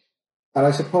check, and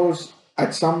I suppose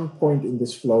at some point in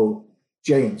this flow,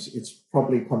 James, it's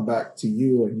probably come back to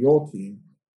you and your team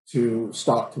to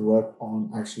start to work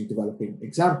on actually developing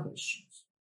exam questions.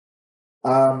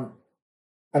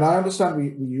 And I understand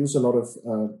we use a lot of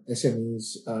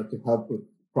SMEs to help with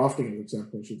crafting exam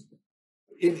questions.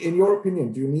 In your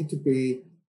opinion, do you need to be,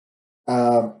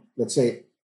 let's say,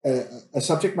 a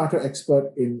subject matter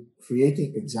expert in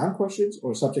creating exam questions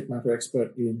or a subject matter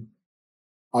expert in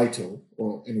ITIL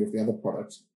or any of the other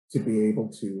products to be able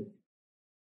to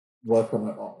work on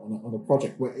a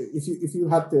project? Where if you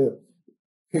had to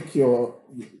pick your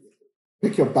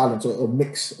balance or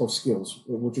mix of skills,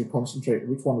 would you concentrate?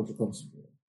 Which one would you concentrate?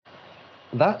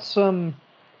 That's a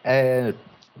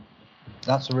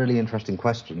really interesting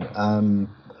question,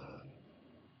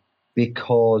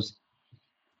 because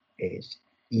it's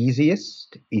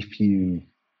easiest if you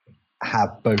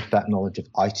have both that knowledge of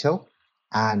ITIL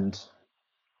and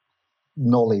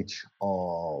knowledge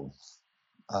of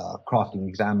crafting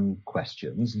exam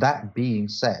questions. That being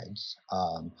said,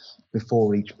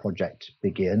 before each project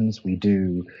begins, we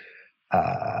do,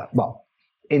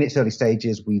 in its early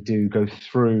stages, we do go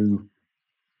through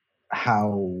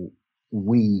how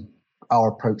our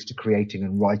approach to creating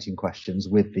and writing questions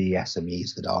with the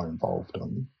SMEs that are involved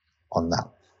on that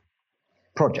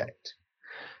project.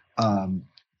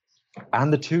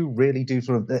 And the two really do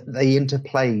they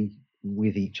interplay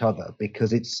with each other,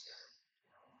 because it's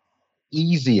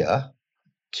easier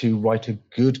to write a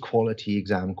good quality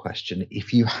exam question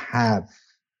if you have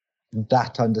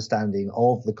that understanding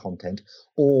of the content,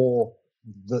 or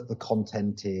that the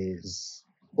content is,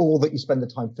 or that you spend the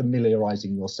time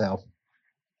familiarizing yourself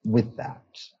with that.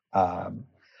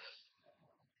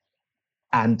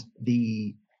 And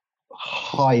the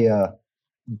higher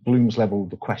Bloom's level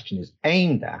the question is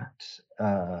aimed at,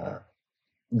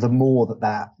 the more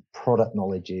that product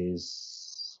knowledge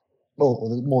is, or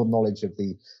the more knowledge of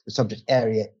the subject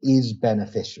area is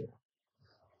beneficial.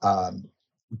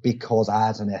 Because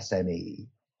as an SME,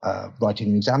 writing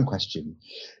an exam question,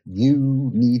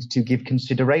 you need to give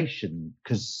consideration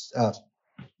because,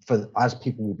 as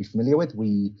people will be familiar with,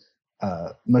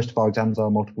 most of our exams are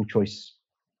multiple choice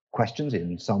questions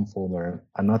in some form or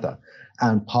another,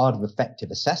 and part of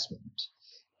effective assessment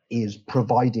is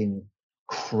providing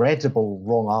credible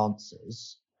wrong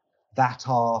answers that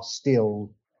are still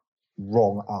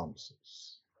wrong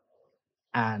answers,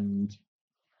 and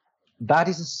that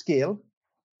is a skill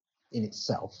in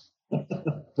itself.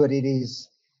 But it is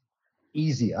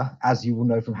easier, as you will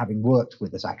know from having worked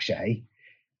with us, Akshay,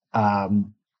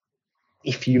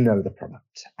 if you know the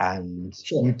product and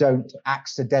you don't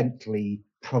accidentally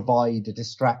provide a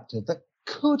distractor that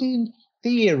could, in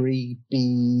theory,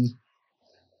 be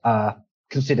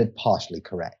considered partially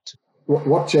correct.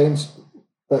 What James,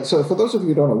 so for those of you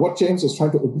who don't know, what James is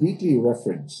trying to obliquely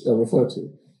refer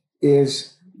to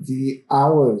is the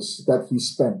hours that he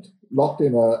spent locked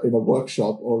in a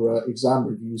workshop or an exam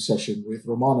review session with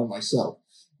Roman and myself,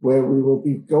 where we will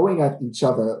be going at each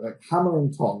other like hammer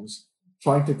and tongs,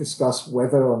 trying to discuss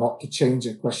whether or not to change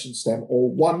a question stem or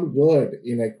one word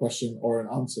in a question or an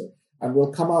answer. And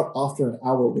we'll come out after an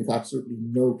hour with absolutely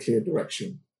no clear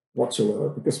direction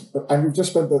whatsoever. And we've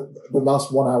just spent the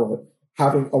last 1 hour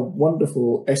having a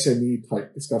wonderful SME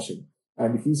type discussion.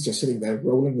 And he's just sitting there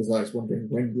rolling his eyes, wondering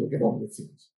when we'll get on with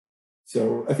things.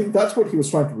 So I think that's what he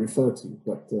was trying to refer to.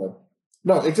 But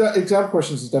no, exam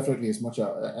questions is definitely as much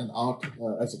an art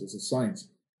as it is a science.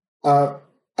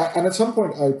 And at some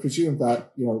point, I presume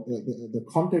that the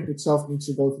content itself needs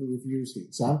to go through reviews. The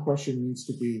exam question needs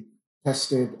to be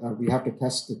tested. We have to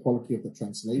test the quality of the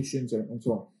translations and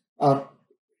so on.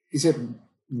 Is it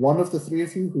one of the three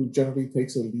of you who generally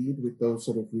takes a lead with those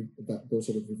sort of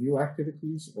review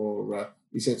activities, or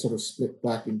is it sort of split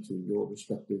back into your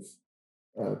respective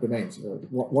domains?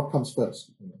 What comes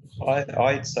first?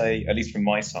 I'd say, at least from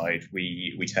my side,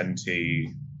 we tend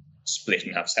to split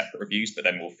and have separate reviews, but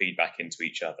then we'll feed back into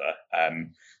each other.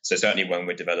 So certainly when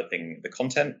we're developing the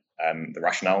content, the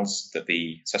rationales that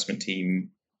the assessment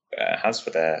team has for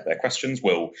their questions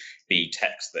will be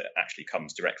text that actually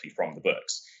comes directly from the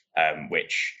books,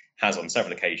 which has on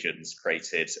several occasions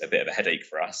created a bit of a headache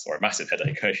for us, or a massive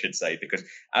headache, I should say, because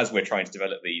as we're trying to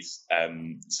develop these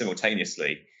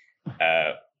simultaneously,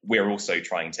 we're also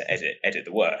trying to edit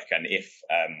the work. And if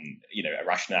a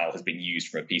rationale has been used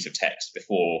from a piece of text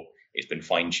before it's been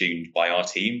fine-tuned by our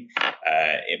team,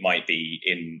 it might be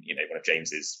in one of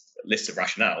James's lists of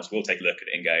rationales. We'll take a look at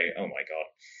it and go, oh my God,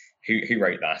 who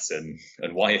wrote that,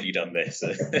 and why have you done this?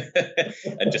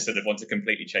 And just sort of want to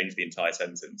completely change the entire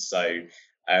sentence. So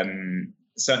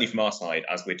certainly from our side,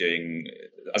 as we're doing,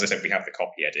 as I said, we have the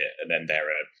copy edit, and then there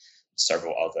are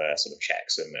several other sort of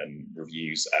checks and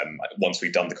reviews. Once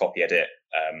we've done the copy edit,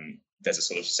 there's a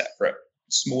sort of separate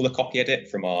smaller copy edit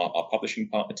from our publishing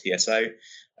partner, TSO.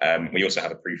 We also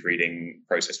have a proofreading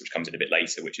process which comes in a bit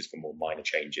later, which is for more minor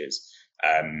changes.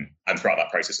 And throughout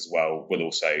that process as well, we'll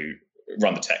also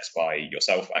run the text by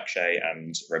yourself, Akshay,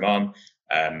 and Roman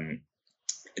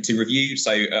to review.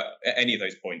 So at any of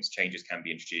those points, changes can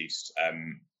be introduced.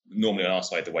 Normally on our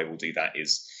side, the way we'll do that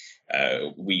is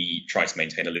we try to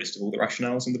maintain a list of all the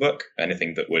rationales in the book,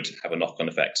 anything that would have a knock-on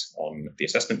effect on the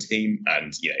assessment team.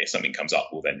 And if something comes up,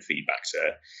 we'll then feed back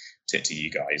to you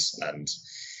guys, and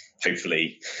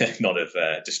hopefully not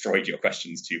have destroyed your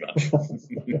questions too much.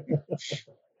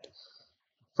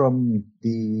 From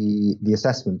the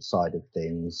assessment side of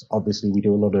things, obviously we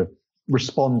do a lot of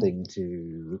responding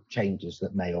to changes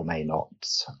that may or may not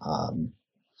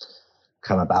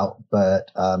come about,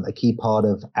 but a key part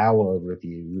of our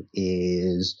review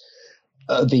is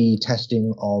the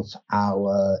testing of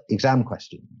our exam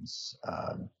questions,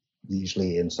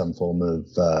 usually in some form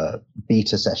of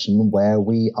beta session where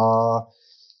we are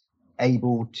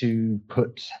able to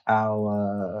put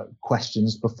our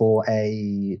questions before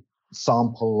a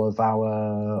sample of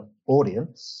our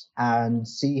audience and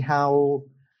see how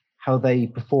they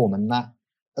perform, and that,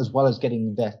 as well as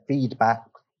getting their feedback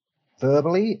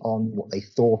verbally on what they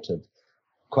thought of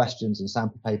questions and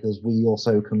sample papers, we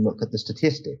also can look at the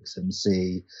statistics and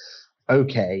see,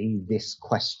 okay, this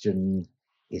question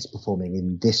is performing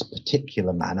in this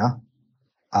particular manner.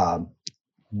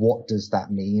 What does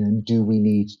that mean? And do we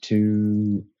need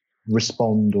to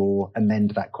respond or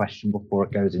amend that question before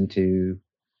it goes into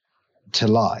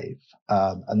live?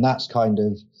 And that's kind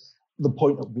of the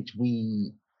point at which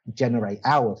we generate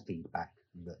our feedback,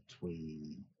 that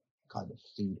we kind of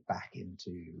feed back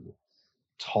into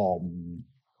Tom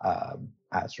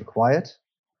as required.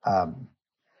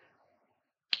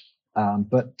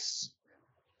 But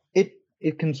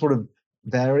it can sort of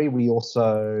vary. We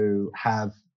also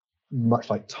have much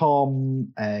like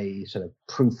Tom, a sort of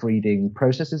proofreading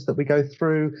processes that we go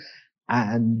through.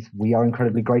 And we are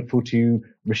incredibly grateful to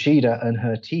Rashida and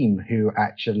her team, who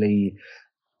actually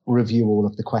review all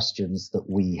of the questions that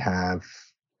we have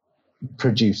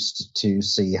produced to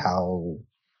see how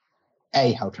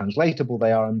translatable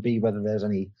they are, and B, whether there's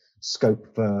any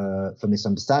scope for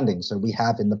misunderstanding. So we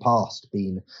have in the past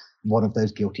been one of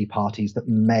those guilty parties that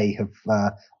may have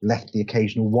left the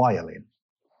occasional while in.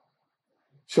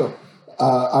 Sure.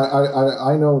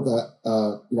 I know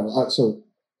that, so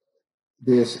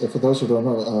this, for those who don't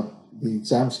know, the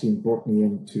exams team brought me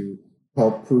in to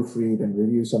help proofread and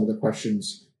review some of the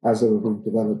questions as they were being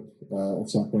developed at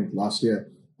some point last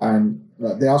year. And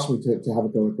they asked me to have a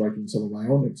go at writing some of my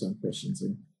own exam questions.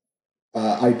 And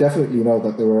I definitely know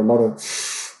that there were a lot of,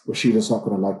 Rashida's not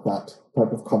going to like that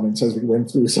type of comments as we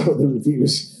went through some of the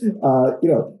reviews.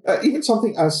 Even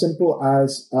something as simple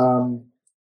as how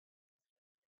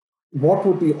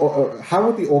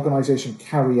would the organization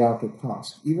carry out a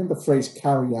task? Even the phrase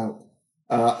carry out,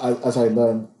 as I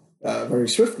learned very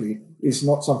swiftly, is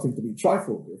not something to be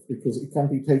trifled with, because it can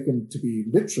be taken to be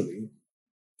literally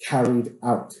carried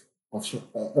out of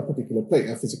a particular place,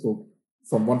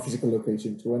 from one physical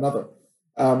location to another.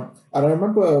 And I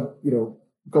remember,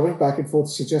 going back and forth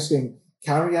suggesting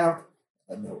carry out,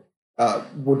 no.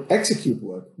 Would execute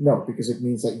work? No, because it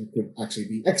means that you could actually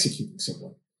be executing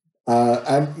someone.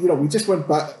 And we just went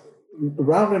back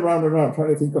round and round and round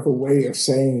trying to think of a way of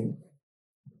saying,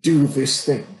 do this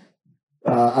thing.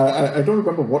 I don't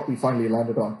remember what we finally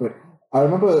landed on, but I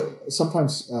remember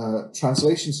sometimes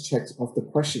translations checks of the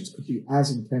questions could be as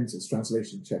intense as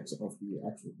translation checks of the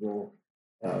actual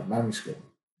raw manuscript.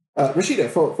 Rashida,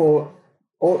 for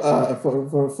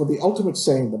the ultimate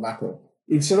say in the matter,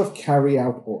 instead of carry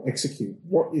out or execute,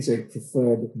 what is a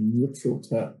preferred neutral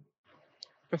term?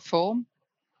 Perform.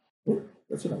 Oh,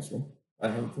 that's a nice one. I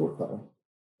haven't thought that one.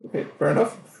 Okay, fair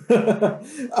enough.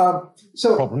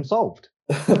 So problem solved.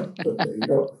 There you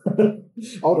go.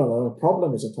 Oh no,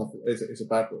 problem is a tough. It's a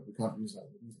bad word. We can't use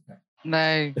that.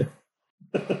 No.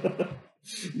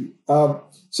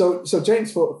 So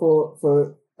James,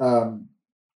 for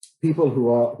people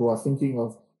who are thinking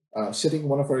of sitting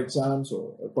one of our exams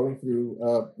or going through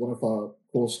one of our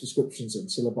course descriptions and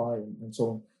syllabi and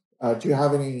so on, do you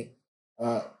have any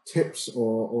tips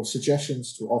or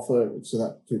suggestions to offer so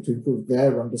that to improve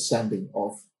their understanding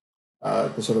of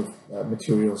the sort of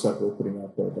materials that we're putting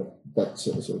out there that's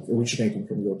sort of originating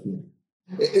from your team?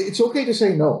 It's okay to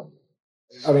say no.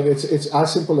 I mean, it's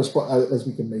as simple as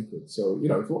we can make it. So, if you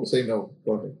want to say no,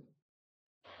 go ahead.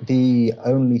 The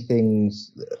only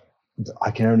things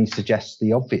I can only suggest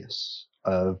the obvious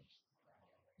of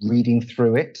reading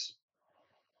through it,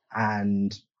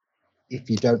 and if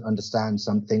you don't understand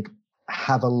something,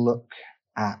 have a look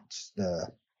at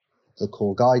the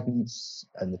core guidance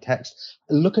and the text.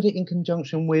 Look at it in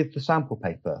conjunction with the sample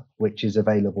paper, which is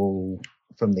available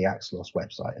from the Axelos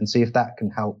website, and see if that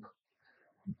can help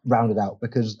round it out.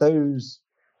 Because those,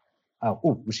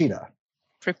 Rashida,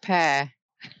 prepare,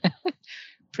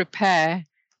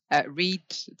 read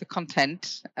the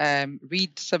content,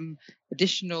 read some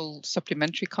additional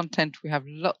supplementary content. We have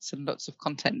lots and lots of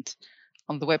content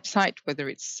on the website, whether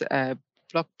it's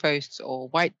blog posts or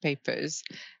white papers.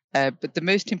 But the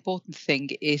most important thing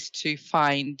is to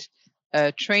find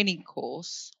a training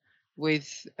course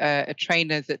with a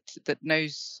trainer that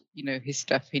knows, his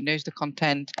stuff. He knows the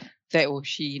content, they or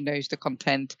she knows the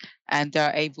content, and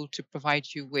they're able to provide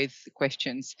you with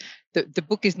questions. The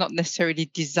book is not necessarily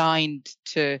designed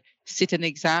to sit an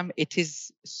exam. It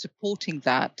is supporting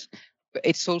that, but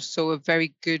it's also a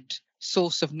very good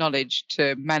source of knowledge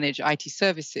to manage IT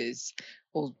services.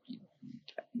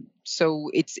 So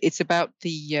it's about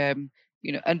the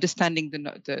understanding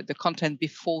the content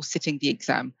before sitting the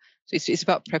exam. So it's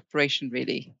about preparation,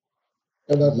 really.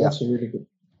 And that's really good.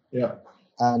 Yeah.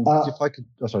 And if I could,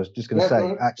 I was just going to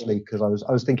say, actually, because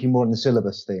I was thinking more in the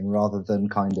syllabus thing rather than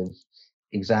kind of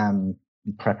exam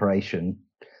preparation.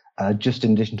 Just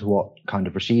in addition to what kind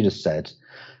of Rashida said,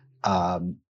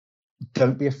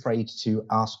 don't be afraid to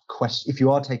ask questions. If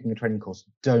you are taking a training course,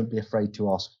 don't be afraid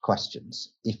to ask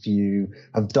questions. If you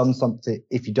have done something,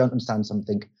 if you don't understand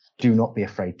something, do not be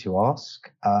afraid to ask.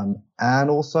 And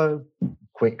also,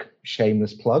 quick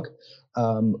shameless plug,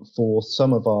 for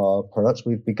some of our products,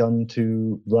 we've begun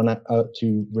to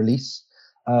release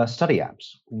study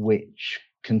apps, which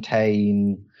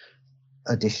contain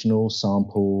additional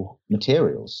sample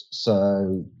materials.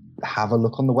 So have a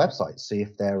look on the website, see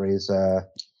if there is a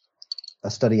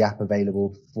study app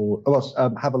available for,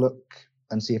 have a look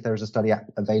and see if there is a study app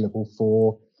available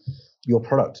for your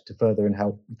product to further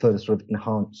sort of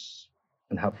enhance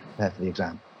and help you prepare for the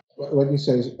exam. When you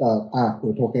say app,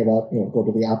 we're talking about, go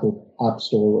to the Apple App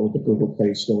Store or the Google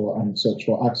Play Store and search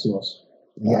for Axelos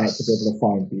to be able to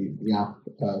find the app,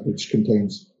 which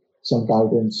contains some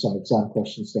guidance, some exam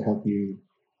questions to help you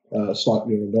start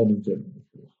your learning journey.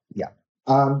 Yeah.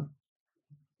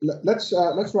 Let's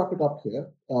wrap it up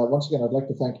here. Once again, I'd like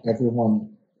to thank everyone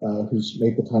who's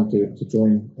made the time to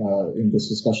join in this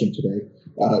discussion today.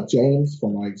 James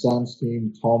from our exams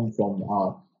team, Tom from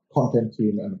our content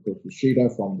team, and of course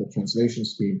Rashida from the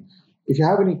translations team. If you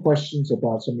have any questions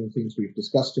about some of the things we've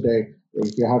discussed today, or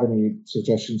if you have any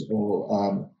suggestions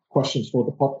or questions for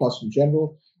the podcast in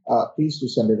general, please do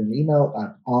send in an email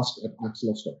at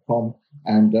ask@axelos.com,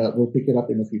 and we'll pick it up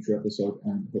in a future episode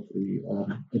and hopefully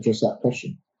address that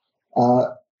question.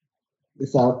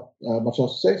 Without much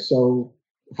else to say, so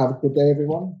have a good day,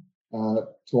 everyone.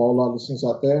 To all our listeners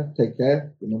out there, take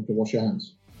care. Remember to wash your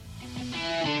hands.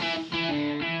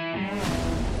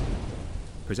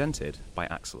 Presented by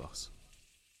Axelos.